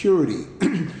degree of purity.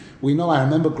 We know, I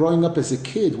remember growing up as a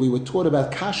kid, we were taught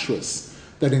about kashrus,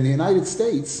 that in the United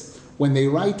States, when they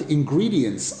write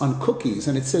ingredients on cookies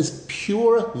and it says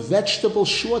pure vegetable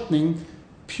shortening,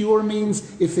 pure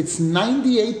means if it's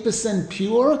 98%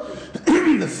 pure,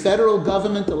 the federal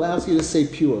government allows you to say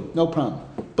pure, no problem.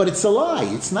 But it's a lie,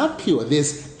 it's not pure.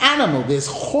 There's animal, there's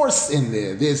horse in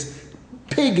there, there's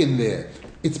pig in there.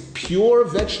 It's pure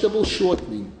vegetable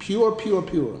shortening, pure.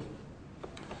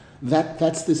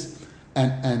 That's this,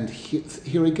 and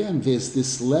here again, there's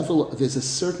this level, there's a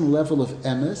certain level of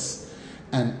emes,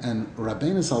 and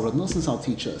Rabbeinu Zal, Rav Nosson Zal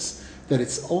teach us that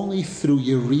it's only through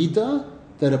Yerida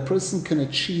that a person can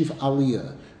achieve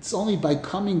Aliyah. It's only by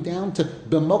coming down to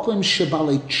B'mokim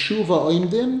Shebalei Tshuva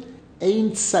Oimdim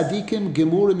Ein Tzadikim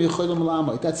Gemurim Yecholim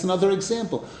Lamai. That's another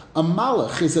example. A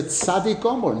Malach is a Tzadik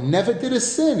Omer, never did a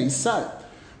sin. He said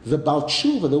the Baal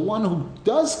Tshuva, the one who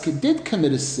did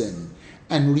commit a sin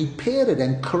and repaired it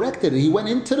and corrected it. He went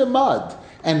into the mud,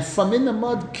 and from in the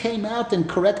mud came out and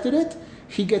corrected it.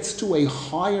 He gets to a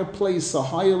higher place, a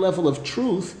higher level of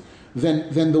truth,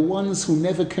 than the ones who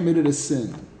never committed a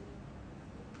sin.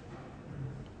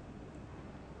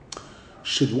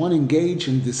 Should one engage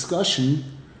in discussion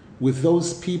with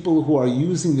those people who are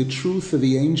using the truth of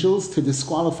the angels to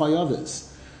disqualify others?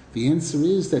 The answer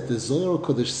is that the Zohar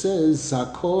Kodesh says,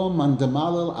 Zakor man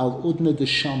demalel al udne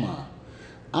deshama.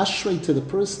 Ashrei to the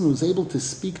person who's able to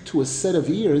speak to a set of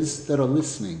ears that are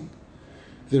listening.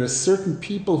 There are certain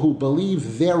people who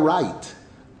believe they're right.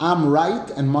 I'm right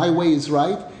and my way is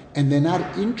right, and they're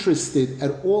not interested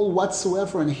at all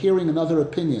whatsoever in hearing another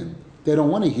opinion. They don't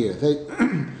want to hear.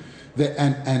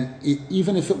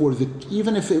 Even if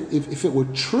it were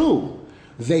true,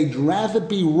 they'd rather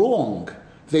be wrong.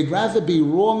 They'd rather be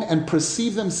wrong and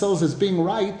perceive themselves as being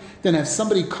right than have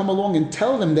somebody come along and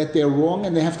tell them that they're wrong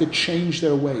and they have to change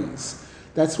their ways.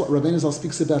 That's what Rabbeinu Zal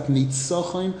speaks about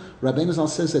Nitzachon. Rabbeinu Zal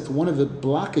says that one of the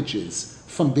blockages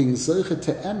from being Zoche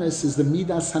to Emes is the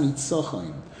Midas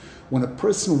HaNitzachon. When a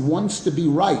person wants to be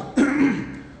right,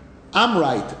 I'm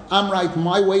right,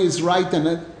 my way is right,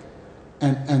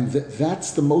 and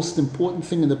that's the most important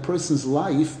thing in the person's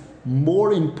life,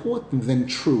 more important than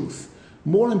truth.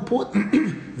 More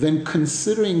important than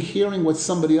considering hearing what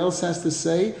somebody else has to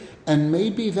say, and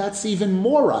maybe that's even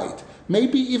more right.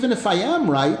 Maybe even if I am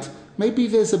right, maybe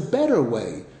there's a better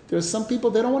way. There are some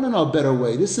people, they don't want to know a better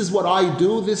way. This is what I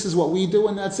do, this is what we do,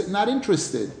 and that's it. Not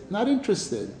interested.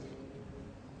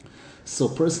 So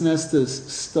a person has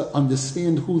to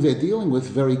understand who they're dealing with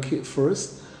very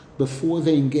first before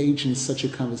they engage in such a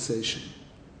conversation.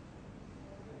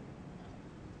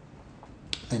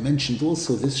 I mentioned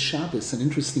also this Shabbos, an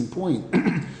interesting point.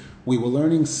 We were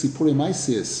learning Sipurei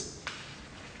Maisis,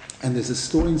 and there's a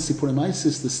story in Sipurei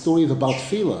Maisis, the story of the Baal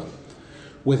Tefillah,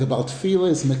 where the Baal Tefillah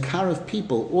is mekar of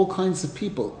people, all kinds of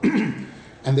people,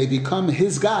 and they become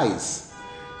his guys.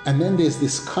 And then there's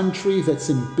this country that's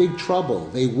in big trouble.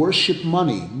 They worship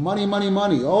money.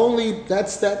 Only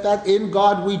that in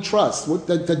God we trust.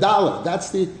 The dollar, that's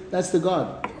the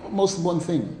God, most important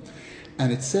thing.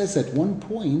 And it says at one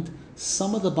point,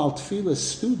 some of the Baal Tefillah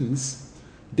students,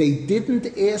 they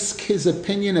didn't ask his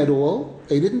opinion at all.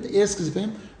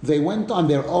 They went on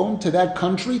their own to that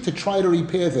country to try to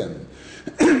repair them.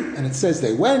 And it says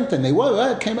they went and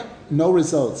came back. No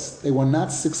results. They were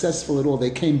not successful at all. They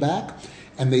came back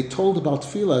and they told the Baal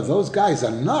Tefillah, those guys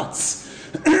are nuts.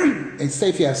 They say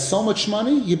if you have so much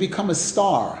money, you become a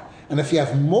star. And if you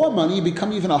have more money, you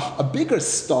become even a bigger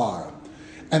star.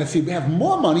 And if you have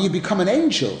more money, you become an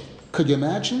angel. Could you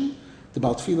imagine? The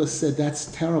Baal Tefillah said, that's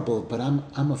terrible, but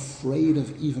I'm afraid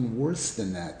of even worse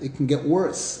than that. It can get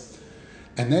worse.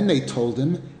 And then they told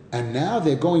him, and now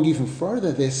they're going even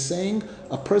further. They're saying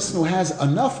a person who has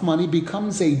enough money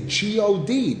becomes a God,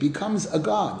 becomes a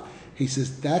God. He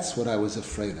says, that's what I was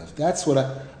afraid of. That's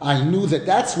what I knew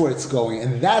that's where it's going.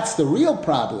 And that's the real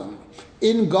problem.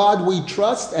 In God we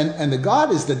trust, and the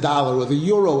God is the dollar or the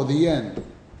euro or the yen.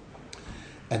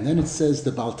 And then it says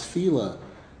the Baal Tefillah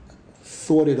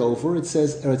thought it over. It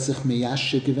says, he had a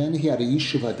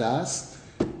yishuv hadas,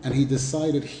 and he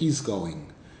decided he's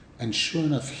going. And sure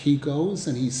enough, he goes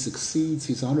and he succeeds.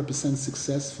 He's 100%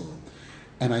 successful.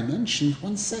 And I mentioned,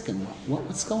 1 second,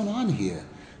 what's going on here?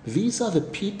 These are the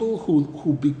people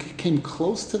who became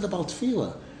close to the Baal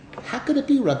Tefillah. How could it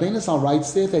be? Rabbeinu Zal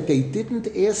writes there that they didn't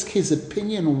ask his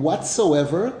opinion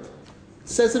whatsoever. It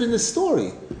says it in the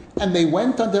story. And they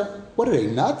went under, what are they,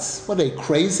 nuts? What are they,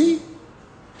 crazy?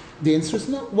 The answer is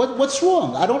no. What's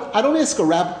wrong? I don't ask a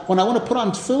rabbi, when I want to put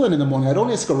on tefillin in the morning, I don't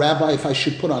ask a rabbi if I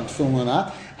should put on tefillin or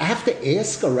not. I have to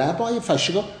ask a rabbi if I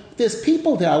should go. There's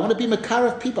people there. I want to be mekar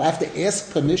of people. I have to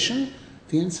ask permission.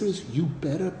 The answer is, you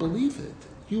better believe it.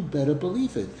 You better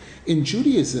believe it. In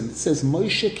Judaism, it says,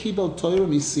 Moshe kibel Torah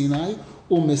mi-Sinai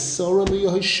u'mesora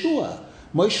li-Yehoshua.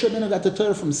 Moshe Rabbeinu got the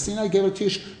Torah from Sinai, gave it to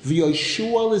Yeshua.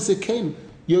 V'Yehoshua l'zekein.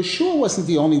 Yeshua wasn't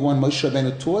the only one Moshe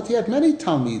Rabbeinu taught. He had many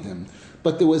Talmidim.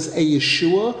 But there was a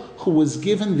Yeshua who was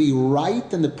given the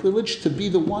right and the privilege to be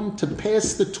the one to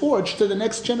pass the torch to the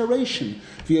next generation.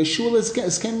 There's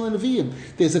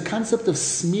a concept of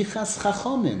smichas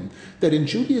chachomim, that in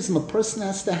Judaism a person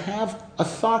has to have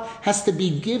has to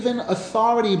be given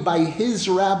authority by his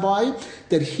rabbi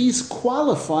that he's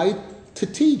qualified to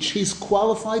teach. He's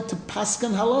qualified to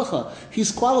paskin halakha.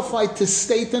 He's qualified to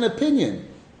state an opinion.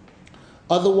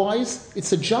 Otherwise,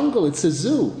 it's a jungle, it's a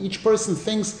zoo. Each person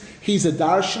thinks he's a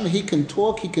darshan, he can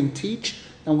talk, he can teach,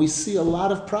 and we see a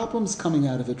lot of problems coming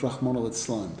out of it, Rahman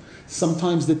al-Islam.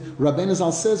 Sometimes Rabbeinu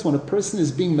Zal says when a person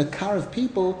is being mekar of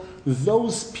people,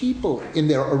 those people in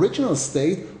their original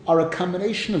state are a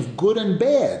combination of good and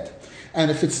bad. And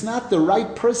if it's not the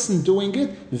right person doing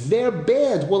it, their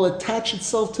bad will attach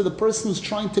itself to the person who's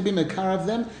trying to be mekar of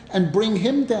them and bring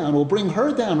him down or bring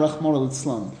her down, Rahmar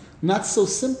al-Islam. Not so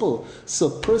simple. So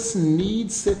a person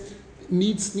needs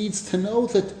to know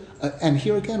that, and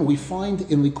here again we find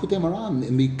in Likutey Moharan,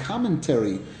 in the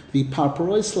commentary, the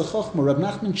Parparois Lechochma, Rab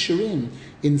Nachman Shirim,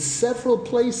 in several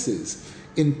places,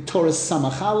 in Torah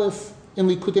Samach Aleph, in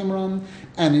Likutey Moharan,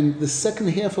 and in the second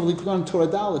half of Likutey Moharan Torah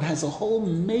Dal, it has a whole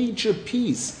major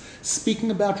piece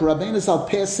speaking about Rabbeinu Zal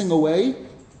passing away,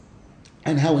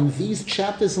 and how in these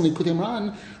chapters in Likutey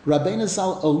Moharan, Rabbeinu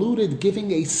Zal alluded,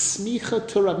 giving a smicha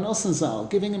to Rab Nasan Zal,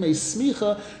 giving him a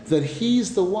smicha that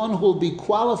he's the one who will be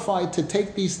qualified to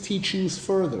take these teachings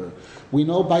further. We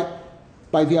know by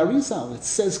the Arizal, it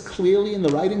says clearly in the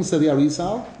writings of the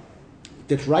Arizal,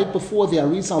 that right before the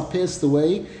Arizal passed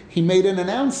away, he made an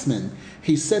announcement.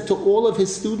 He said to all of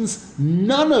his students,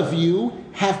 none of you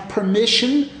have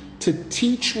permission to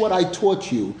teach what I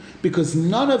taught you, because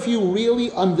none of you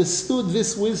really understood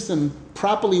this wisdom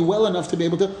properly well enough to be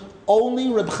able to.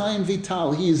 Only Reb Chaim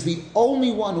Vital, he is the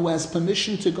only one who has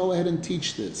permission to go ahead and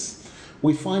teach this.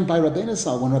 We find by Rabbeinu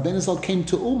Zal, when Rabbeinu Zal came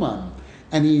to Uman,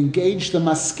 and he engaged the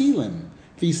Maskilim,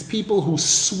 these people who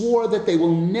swore that they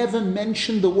will never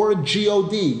mention the word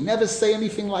G-O-D, never say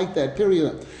anything like that,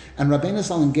 period. And Rabbeinu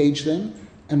Zal engaged them,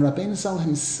 and Rabbeinu Zal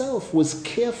himself was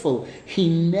careful. He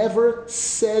never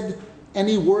said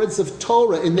any words of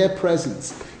Torah in their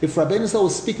presence. If Rabbeinu Zal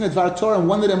was speaking at Dvar Torah and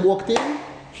one of them walked in,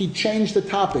 he changed the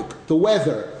topic, the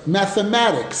weather,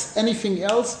 mathematics, anything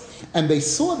else, and they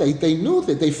saw, they knew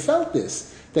that, they felt this,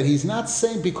 that he's not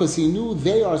saying, because he knew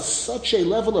they are such a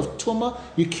level of tumah,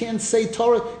 you can't say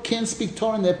Torah, can't speak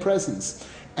Torah in their presence.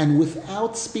 And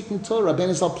without speaking Torah,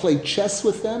 Rabbeinu Zal played chess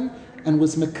with them and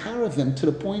was mekar of them to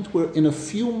the point where within a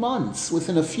few months, for Rosh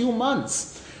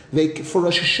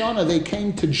Hashanah, they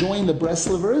came to join the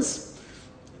Breslovers.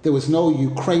 There was no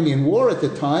Ukrainian war at the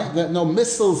time, no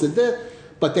missiles,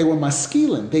 but they were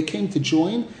maskilim. They came to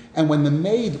join, and when the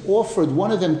maid offered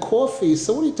one of them coffee,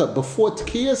 so what do you talk, before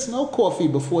Tkiyas? No coffee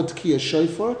before Tkiyas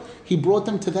Shofar. He brought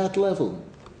them to that level.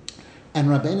 And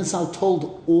Rabbeinu Zal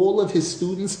told all of his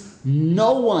students,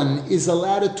 no one is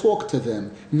allowed to talk to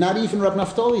them, not even Rab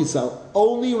Naftali Zal.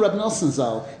 Only Rab Nasan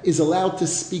Zal is allowed to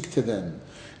speak to them.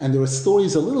 And there are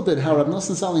stories a little bit how Rab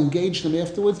Nasan Zal engaged them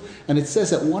afterwards, and it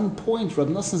says at one point Rab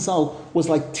Nasan Zal was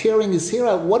like tearing his hair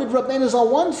out. What did Rabbeinu Zal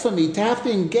want from me? To have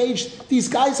to engage? These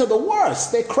guys are the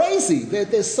worst. They're crazy.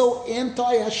 They're so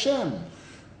anti-Hashem.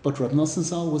 But Rab Nasan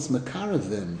Zal was mekar of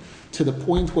them to the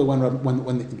point where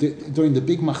during the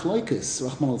big machlokes,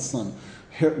 Rahman al-Islam,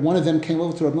 one of them came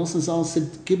over to Rab Nasan Zal and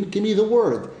said, give me the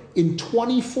word. In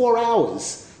 24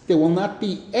 hours, there will not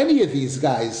be any of these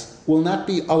guys will not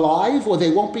be alive, or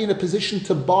they won't be in a position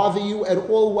to bother you at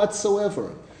all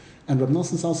whatsoever. And Rab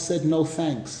Nasan Zal said, no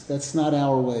thanks, that's not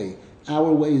our way.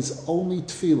 Our way is only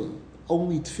tefillah,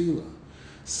 only tefillah.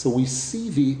 So we see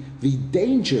the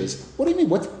dangers. What do you mean?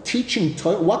 What teaching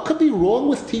Torah? What could be wrong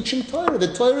with teaching Torah?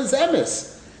 The Torah is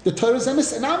emes. The Torah is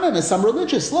emes, and I'm emes. I'm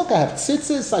religious. Look, I have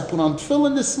tzitzis, I put on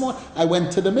tefillin this morning, I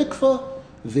went to the mikveh.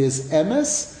 There's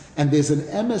emes, and there's an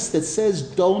emes that says,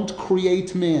 don't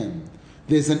create man.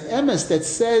 There's an emes that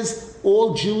says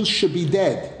all Jews should be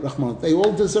dead. Rahman, they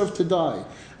all deserve to die.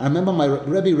 I remember my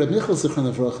Rebbe, Reb Michal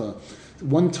Zichron Livracha,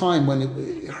 one time when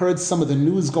he heard some of the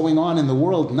news going on in the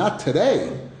world, not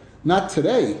today,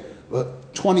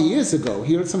 but 20 years ago,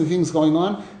 he heard some of the things going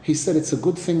on. He said, it's a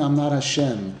good thing I'm not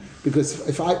Hashem, because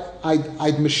if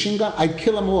I'd machine gun, I'd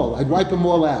kill them all. I'd wipe them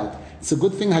all out. It's a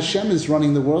good thing Hashem is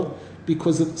running the world,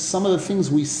 because of some of the things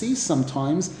we see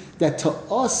sometimes that to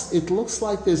us it looks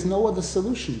like there's no other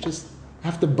solution. Just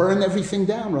have to burn everything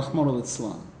down, Rahman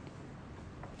al-Islam.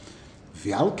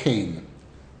 V'alkein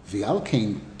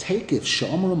takif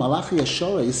she'omru malachi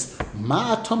yashoris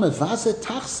ma'atom evazeh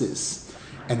tachsis.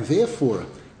 And therefore,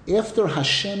 after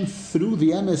Hashem threw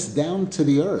the emes down to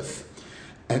the earth,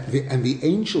 and the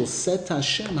angel said to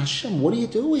Hashem, Hashem, what are you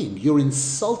doing? You're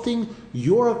insulting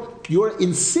your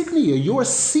insignia, your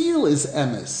seal is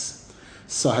emes.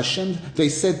 So Hashem, they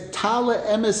said, Tala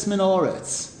emes min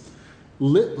oretz.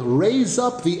 Raise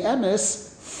up the emes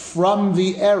from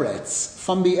the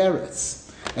eretz.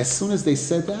 As soon as they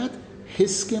said that,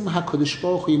 Hiskim HaKadosh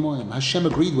Baruch Hu imoim. Hashem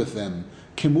agreed with them.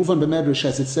 Kimuvan b'medrash,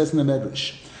 as it says in the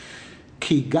medrash.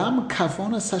 Ki gam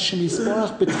kavonas Hashem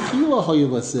yisborach b'tchila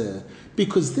hoyelazeh.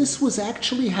 Because this was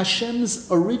actually Hashem's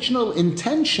original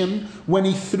intention when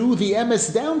he threw the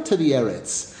emes down to the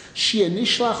eretz. Shia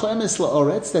nishlach emes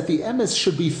la'oretz, that the emes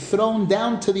should be thrown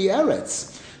down to the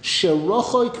eretz.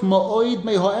 Sherochoik ma'oid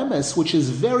me'ho'emes, which is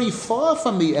very far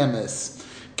from the emes.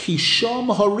 Kishom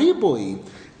haribui.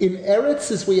 In Eretz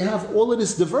is where you have all of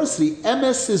this diversity.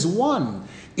 Emes is one.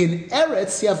 In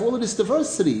Eretz, you have all of this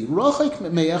diversity.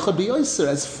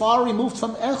 As far removed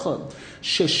from Echad.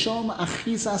 Sheshom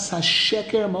achizas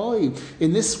hasheker moi.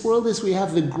 In this world is we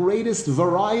have the greatest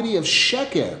variety of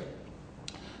sheker.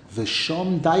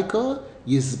 V'shom daika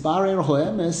yizbarer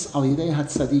hoemes al yidei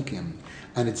hatzadikim.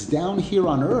 And it's down here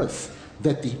on earth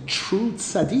that the true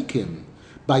tzadikim,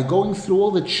 by going through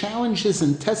all the challenges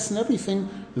and tests and everything,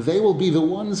 they will be the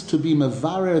ones to be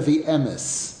mevarer the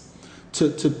emes.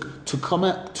 To come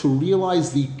out, to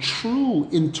realize the true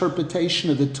interpretation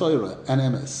of the Torah and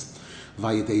emes.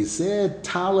 Vayidezeh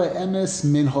tala emes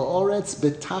min ha'oretz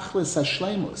betachlis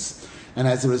hashleimus. And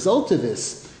as a result of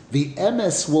this, the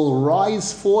emes will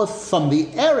rise forth from the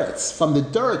eretz, from the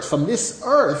dirt, from this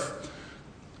earth,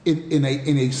 in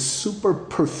a super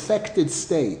perfected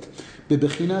state.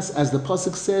 Bebechinas, as the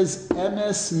pasuk says,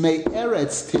 emes me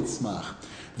eretz titzmach.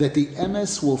 That the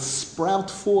emes will sprout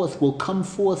forth, will come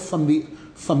forth from the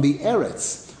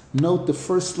eretz. Note the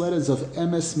first letters of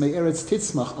emes me'eretz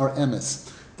titzmach are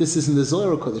emes. This is in the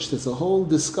Zohar Kodesh. There's a whole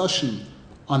discussion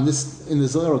on this in the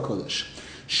Zohar Kodesh.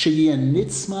 Sheyeh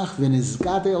nitzmach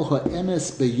v'nizgadel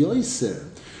ha'emes beyoser.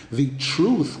 The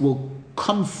truth will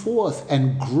come forth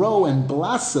and grow and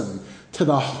blossom to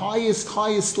the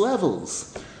highest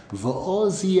levels.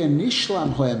 V'oz yeh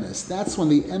nishlam ha'emes. That's when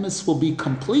the emes will be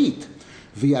complete.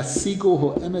 V'yasigu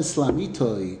ho'emes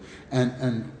lamitoi,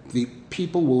 and the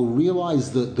people will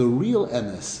realize the real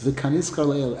emes, v'kanis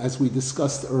karleil, as we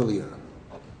discussed earlier.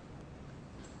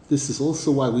 This is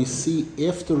also why we see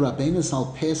after Rabbeinu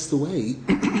Zal passed away,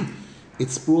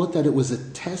 it's brought that it was a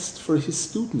test for his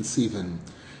students even.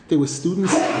 There were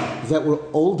students that were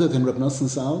older than Reb Nasan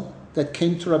Zal that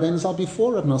came to Rabbeinu Zal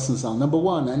before Reb Nasan Zal, number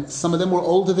one, and some of them were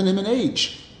older than him in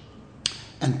age,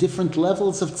 and different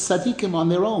levels of tzaddikim on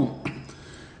their own.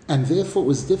 And therefore it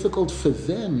was difficult for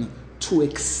them to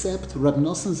accept Reb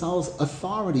Nasan Zal's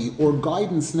authority or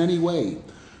guidance in any way.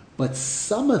 But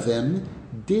some of them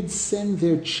did send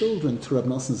their children to Reb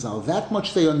Nasan Zal. That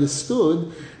much they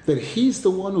understood, that he's the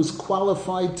one who's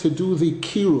qualified to do the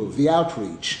kiruv, the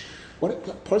outreach. What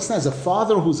a person has a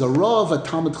father who's a Rav, a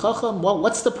Talmid Chacham, well,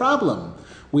 what's the problem?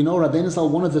 We know Rabbeinu Zal,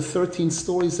 one of the 13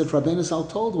 stories that Rabbeinu Zal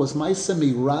told was Maisa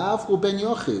mi Rav u ben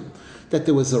Yochid, that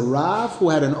there was a Rav who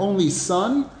had an only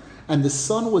son, and the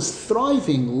son was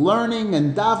thriving, learning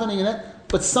and davening,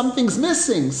 but something's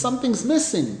missing.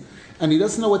 And he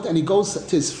doesn't know what, and he goes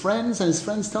to his friends, and his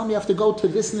friends tell him, you have to go to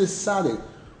this and this tzaddik.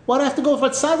 What do I have to go for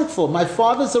tzaddik for? My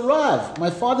father's a Rav. My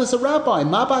father's a rabbi.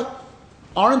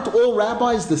 Aren't all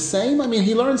rabbis the same? I mean,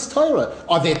 he learns Torah.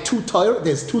 Are there two Torah?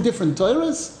 There's two different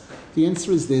Torahs? The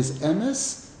answer is there's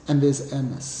emes and there's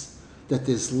emes. That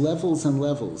there's levels and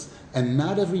levels. And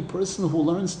not every person who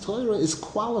learns Torah is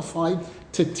qualified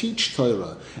to teach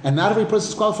Torah. And not every person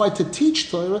is qualified to teach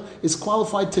Torah is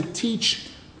qualified to teach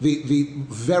the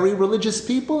very religious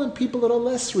people and people that are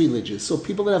less religious. So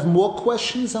people that have more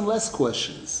questions and less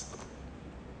questions.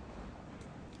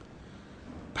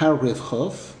 Paragraph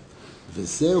Chof.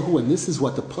 V'zehu, and this is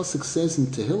what the pasuk says in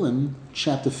Tehillim,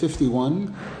 chapter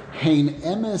 51. Hein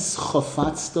emes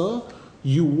chofatzta,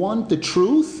 you want the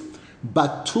truth,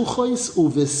 but tuchois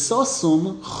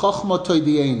uvesosum chochma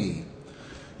toidieni.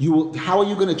 How are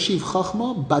you going to achieve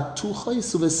chachma? But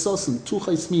tuchois uvesosum.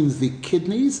 Tuchois means the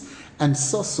kidneys, and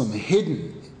sosum,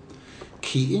 hidden.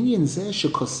 Ki inyan zeh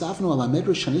shekosavnu ala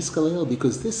medrash haniskalel,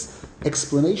 because this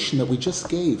explanation that we just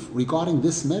gave regarding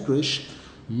this medrash,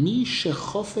 Mi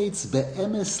shechofetz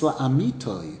be'emes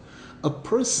la'amitoi, a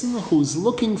person who's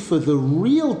looking for the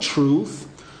real truth,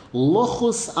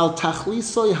 lochus al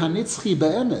tachlisoi hanitzchi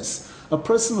be'emes, a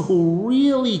person who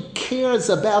really cares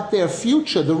about their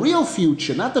future, the real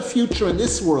future, not the future in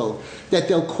this world, that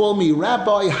they'll call me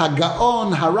Rabbi,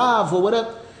 Hagaon, Harav, or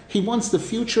whatever. He wants the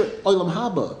future, Olam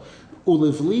Haba.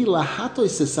 Ulivli lahatoi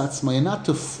sesatzma, and not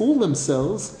to fool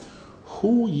themselves. The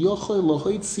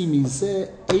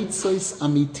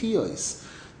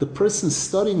person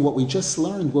studying what we just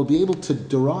learned will be able to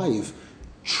derive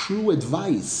true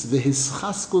advice,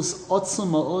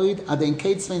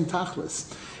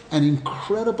 an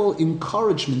incredible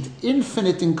encouragement,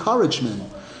 infinite encouragement,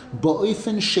 so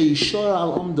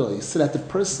that the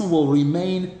person will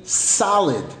remain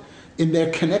solid in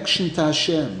their connection to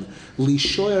Hashem,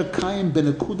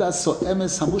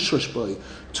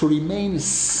 to remain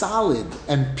solid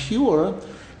and pure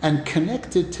and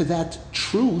connected to that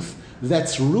truth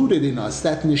that's rooted in us,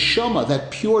 that neshama, that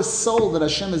pure soul that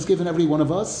Hashem has given every one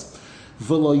of us.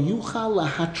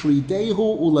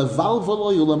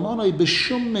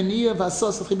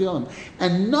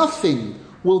 And nothing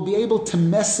will be able to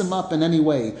mess him up in any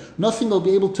way. Nothing will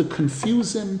be able to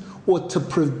confuse him or to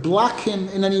block him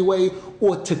in any way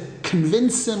or to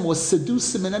convince him or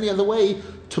seduce him in any other way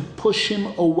to push him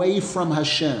away from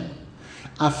Hashem.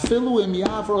 Afilu im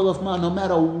yavor olafma, no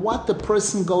matter what the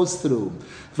person goes through.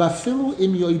 Vafilu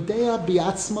im yoidea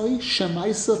biatzmoi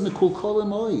shemaisav mikul kol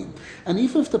emoi. And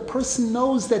even if the person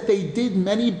knows that they did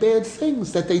many bad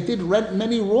things, that they did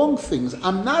many wrong things,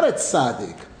 I'm not a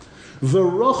tzaddik. And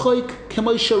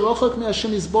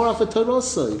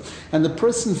the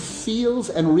person feels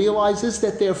and realizes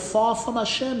that they're far from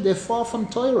Hashem, they're far from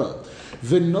Torah.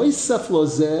 And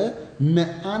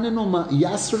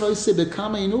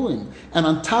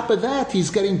on top of that, he's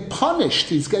getting punished,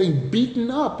 he's getting beaten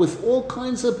up with all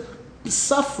kinds of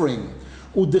suffering,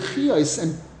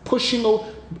 and pushing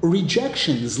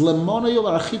rejections,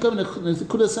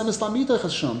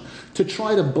 to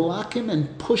try to block him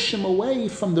and push him away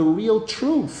from the real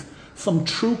truth, from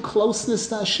true closeness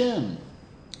to Hashem.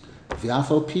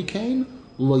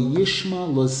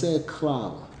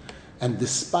 And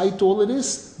despite all of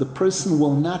this, the person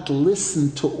will not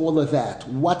listen to all of that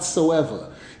whatsoever.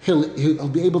 He'll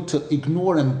be able to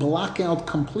ignore and block out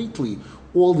completely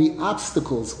all the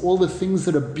obstacles, all the things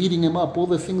that are beating him up, all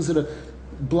the things that are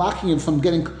blocking him from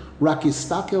getting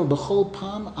rakistakel b'chol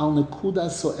pam al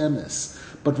nekudas o emes.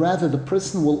 But rather, the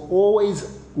person will always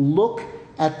look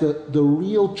at the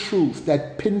real truth,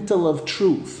 that pintel of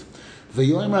truth.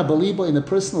 V'yoim rabalibo, and the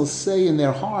person will say in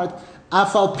their heart,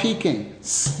 afal pikin,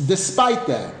 despite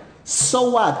that, so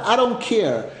what? I don't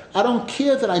care. I don't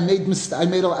care that I made mistakes. I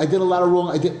did a lot of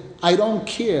wrong. I don't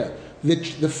care.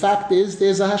 The fact is,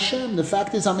 there's a Hashem. The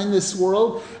fact is, I'm in this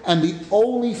world, and the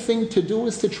only thing to do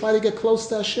is to try to get close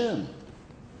to Hashem.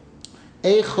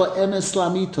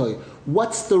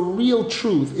 What's the real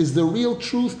truth? Is the real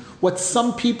truth what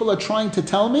some people are trying to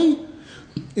tell me?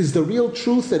 Is the real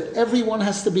truth that everyone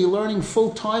has to be learning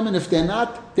full time, and if they're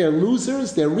not, they're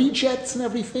losers, they're rejects and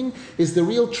everything? Is the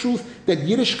real truth that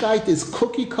Yiddishkeit is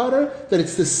cookie cutter, that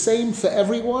it's the same for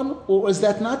everyone? Or is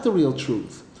that not the real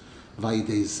truth? And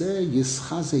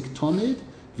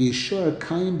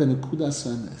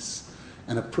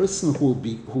a person who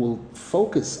will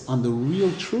focus on the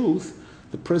real truth,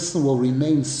 the person will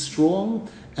remain strong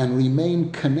and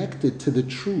remain connected to the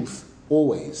truth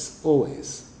always,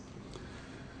 always.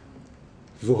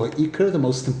 The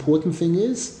most important thing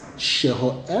is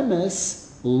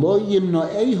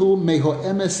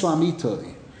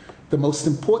the most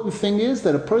important thing is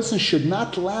that a person should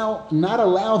not allow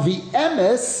the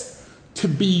emes to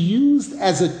be used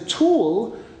as a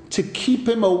tool to keep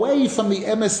him away from the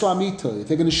emes lamitoy.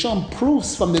 They're going to show him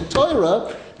proofs from the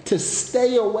Torah to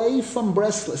stay away from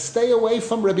Bresla, stay away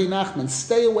from Rabbi Nachman,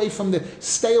 stay away from the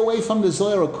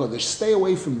Zohar Kodesh, stay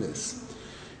away from this.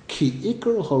 Ki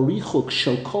ikar horichuk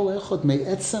shel kol echad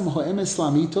me'etzem ha'emes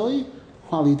lamitoy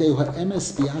ha'alidei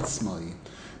ha'emes bi'atzmoi.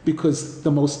 Because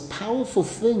the most powerful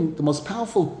thing, the most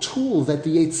powerful tool that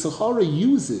the Yetzer Hara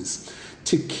uses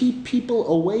to keep people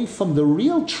away from the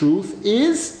real truth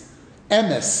is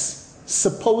emes,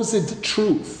 supposed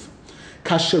truth.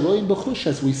 Kasheroim b'chush,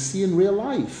 as we see in real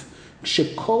life,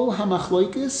 shekol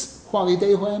hamachloikis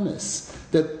ha'alidei ha'emes.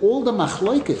 That all the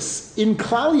machloikis in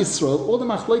Klal Yisrael, all the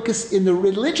machloikis in the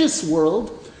religious world,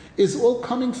 is all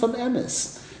coming from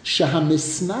emes.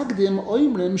 Shehamisnagdim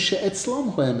oimrim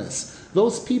she'etzlom ha'emes.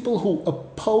 Those people who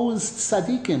oppose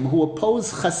tzaddikim, who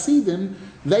oppose chasidim,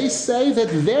 they say that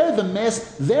they're the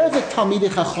Talmidei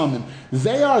Chachamim.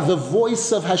 They are the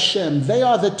voice of Hashem. They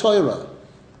are the Torah.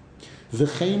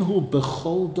 V'cheinu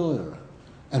b'chol dor.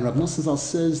 And Rav Nasan Zal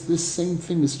says this same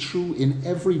thing is true in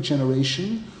every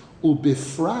generation.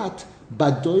 Ubifrat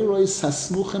badoros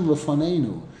hasmuchem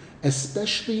lefaneinu,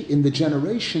 especially in the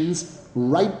generations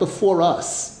right before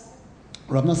us.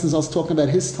 Rav Nasan Zal is talking about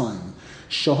his time.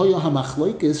 Shahoyo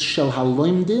hamachloikis shel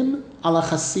haloimdim ala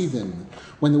chasidim,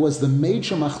 when there was the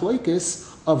major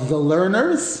machloikis of the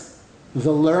learners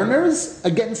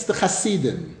against the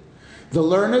chasidim. The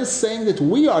learners saying that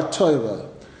we are Torah.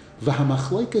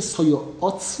 V'hamachloikis hoyo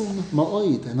otzum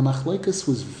ma'oid, and the machloikis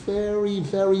was very,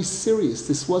 very serious.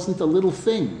 This wasn't a little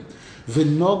thing.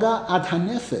 V'noga ad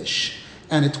hanefesh,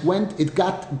 and it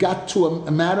got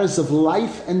to matters of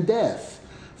life and death.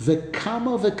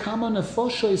 V'kama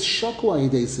nefosho is shokwa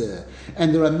idezeh,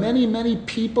 and there are many, many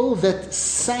people that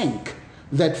sank,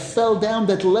 that fell down,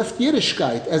 that left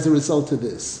Yiddishkeit as a result of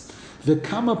this.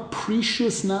 V'kama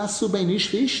precious nasu beinish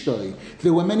v'ishtoi.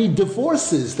 There were many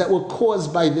divorces that were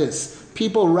caused by this.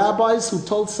 People, rabbis, who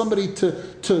told somebody to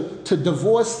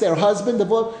divorce their husband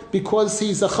because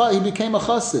he became a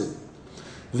chassid.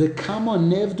 V'kama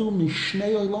nevdu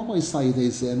mishnei oilamos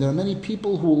hayidei, and there are many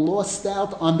people who lost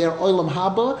out on their oilam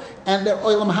haba and their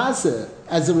oilam hazeh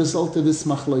as a result of this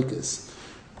machlokes.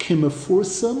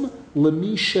 Kimefursam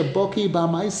lemi sheboki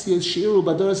b'amaisiyos shiru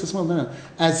badoras hasmal,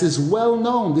 as is well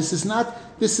known. This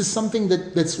is something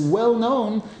that's well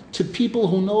known to people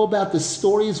who know about the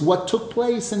stories, what took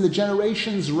place in the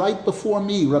generations right before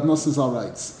me. Rab Nosson Zal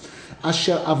writes,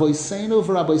 Asher avoiseinu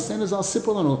v'raboiseinu zal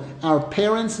siprolanu, our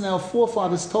parents and our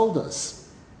forefathers told us.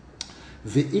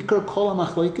 Ve'ikar kol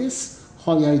ha'machlokes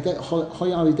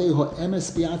hoyalidei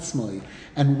ho'emes bi'atzmoi.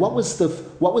 And what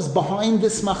was behind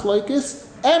this machlokes?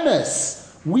 Emes.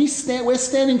 We're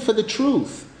standing for the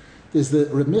truth. There's the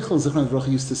Reb Michal Zichron V'rocha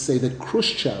used to say that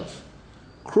Khrushchev,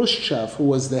 who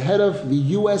was the head of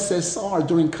the USSR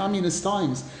during communist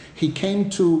times, he came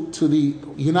to the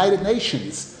United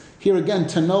Nations. Here again,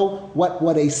 to know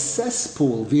what a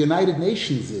cesspool the United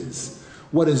Nations is,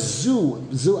 what a zoo.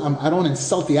 I don't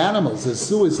insult the animals. A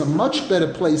zoo is a much better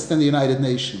place than the United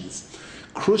Nations.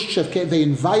 Khrushchev came. They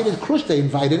invited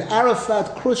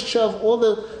Arafat, Khrushchev, all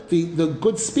the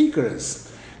good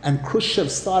speakers, and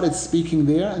Khrushchev started speaking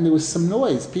there, and there was some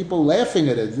noise, people laughing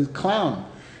at it. The clown.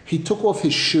 He took off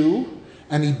his shoe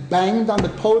and he banged on the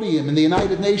podium in the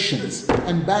United Nations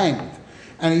and banged.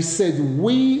 And he said,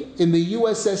 we in the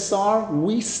USSR,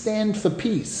 we stand for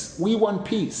peace. We want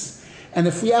peace. And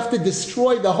if we have to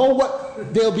destroy the whole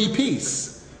world, there'll be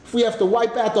peace. If we have to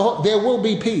wipe out the whole, there will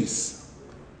be peace.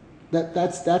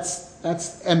 That's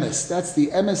emes. That's the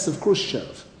emes of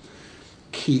Khrushchev.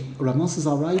 Rav Nosson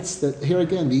Zal writes that here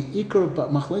again, the Ikar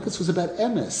Machlokes was about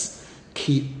emes.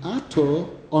 Ki ato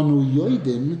onu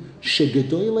yoidim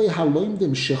shegedoyle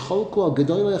haloimdim shecholku al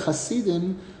gedoyle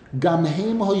chasidim gam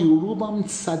heim hoyurubam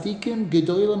tzadikim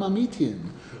gedoylem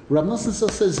amitim. Rav Nosson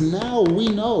says, now we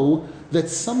know that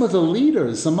some of the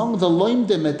leaders among the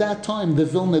loimdim at that time, the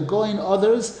Vilna Gaon,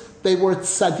 others, they were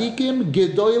tzadikim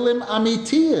gedoylem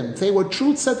amitim. They were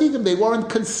true tzadikim. They weren't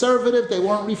conservative. They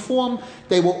weren't reformed.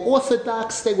 They were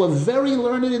orthodox. They were very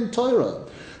learned in Torah.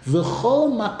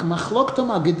 V'chol machloktam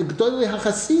gedoyle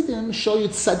hachasidim show you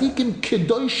tzadikim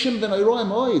kedoshim v'neiroim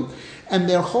oid, and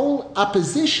their whole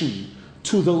opposition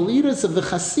to the leaders of the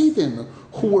Hasidim,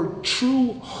 who were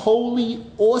true, holy,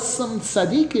 awesome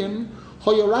tzaddikim,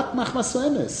 hoyorak machmaso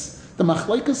emes. The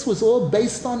machlokes was all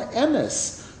based on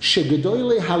emes.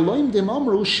 Shegedoyle haloimdim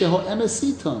amru sheho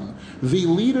emesitam. The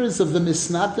leaders of the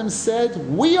Misnatim said,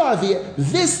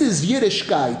 this is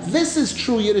Yiddishkeit. This is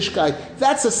true Yiddishkeit.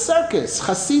 That's a circus.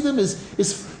 Hasidim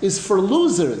is for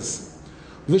losers.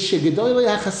 They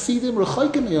believe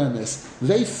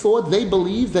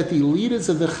that the leaders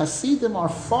of the Hasidim are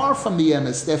far from the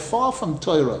emes. They're far from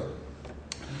Torah.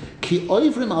 Ki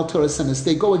oivrim al Torah emes.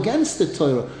 They go against the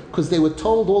Torah because they were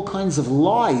told all kinds of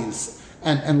lies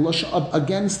and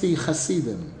against the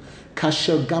Hasidim.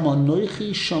 Kasher gam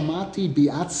anoichi shomati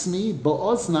biatzmi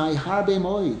ba'oznai harbe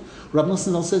moed. Rab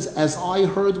Nosson says, as I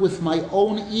heard with my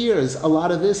own ears a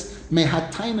lot of this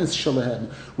mehatainas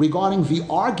shalehem, regarding the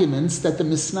arguments that the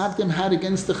Misnagdim had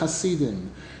against the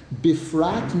Hasidim.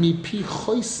 Bifrat mipi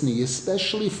choisni,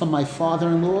 especially from my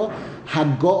father-in-law,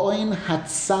 Hagoin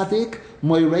Hatzadik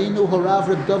Moireinu Horav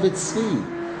Reb David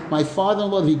Tzvi. My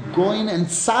father-in-law, the Goin and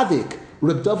Tzadik,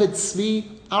 Reb David Tzvi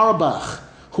Arbach,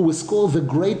 who was called the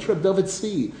great Reb David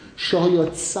Tzvi.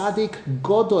 Shoyot Tzadik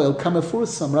Godoil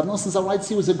Kamefursam. Rav Nosson Zal writes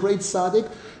he was a great Tzadik.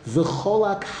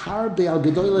 V'cholak harbe al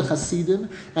Gedoyle Chasidim,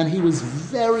 and he was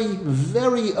very,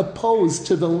 very opposed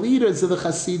to the leaders of the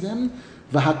Chasidim.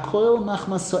 V'hakoil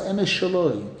machmaso emes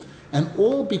shaloi, and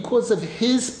all because of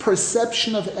his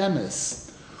perception of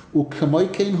emes. U'kamoy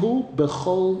kenhu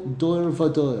bechol dor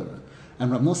v'dor.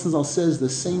 And Rav Nosson Zal says the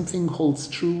same thing holds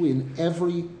true in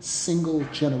every single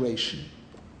generation.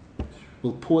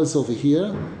 We'll pause over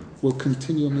here. We'll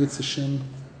continue Mitzvah Shem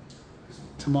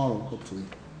tomorrow, hopefully.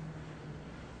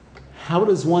 How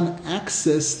does one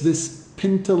access this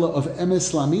pintala of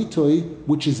emes lamitoi,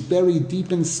 which is buried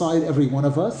deep inside every one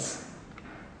of us?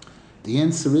 The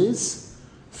answer is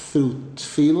through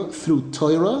tefillah, through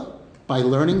Torah, by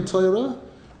learning Torah,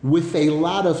 with a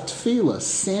lot of tefillah,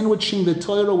 sandwiching the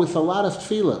Torah with a lot of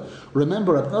tefillah.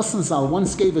 Remember, Reb Nosson Zal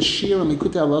once gave a shir in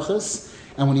Likutey Halakhos,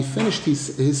 and when he finished,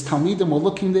 his Talmidim were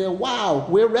looking there, wow,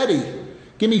 we're ready.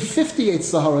 Give me 58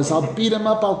 Saharas, I'll beat him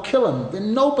up, I'll kill him.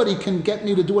 Then nobody can get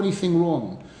me to do anything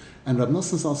wrong. And Reb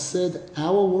Nosson Zal said,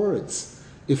 our words,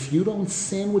 if you don't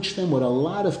sandwich them with a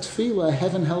lot of tefillah,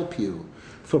 heaven help you.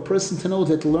 For a person to know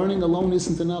that learning alone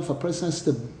isn't enough, a person has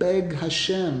to beg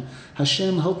Hashem,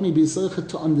 Hashem, help me be zeichet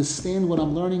to understand what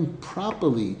I'm learning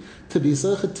properly, to be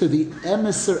zeichet to the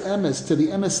emes or emes, to the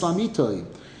emes lamitoi.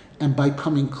 and by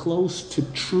coming close to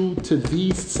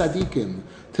these tzaddikim,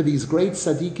 to these great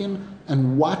tzaddikim,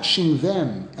 and watching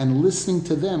them and listening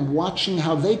to them, watching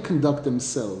how they conduct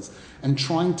themselves, and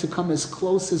trying to come as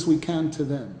close as we can to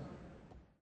them.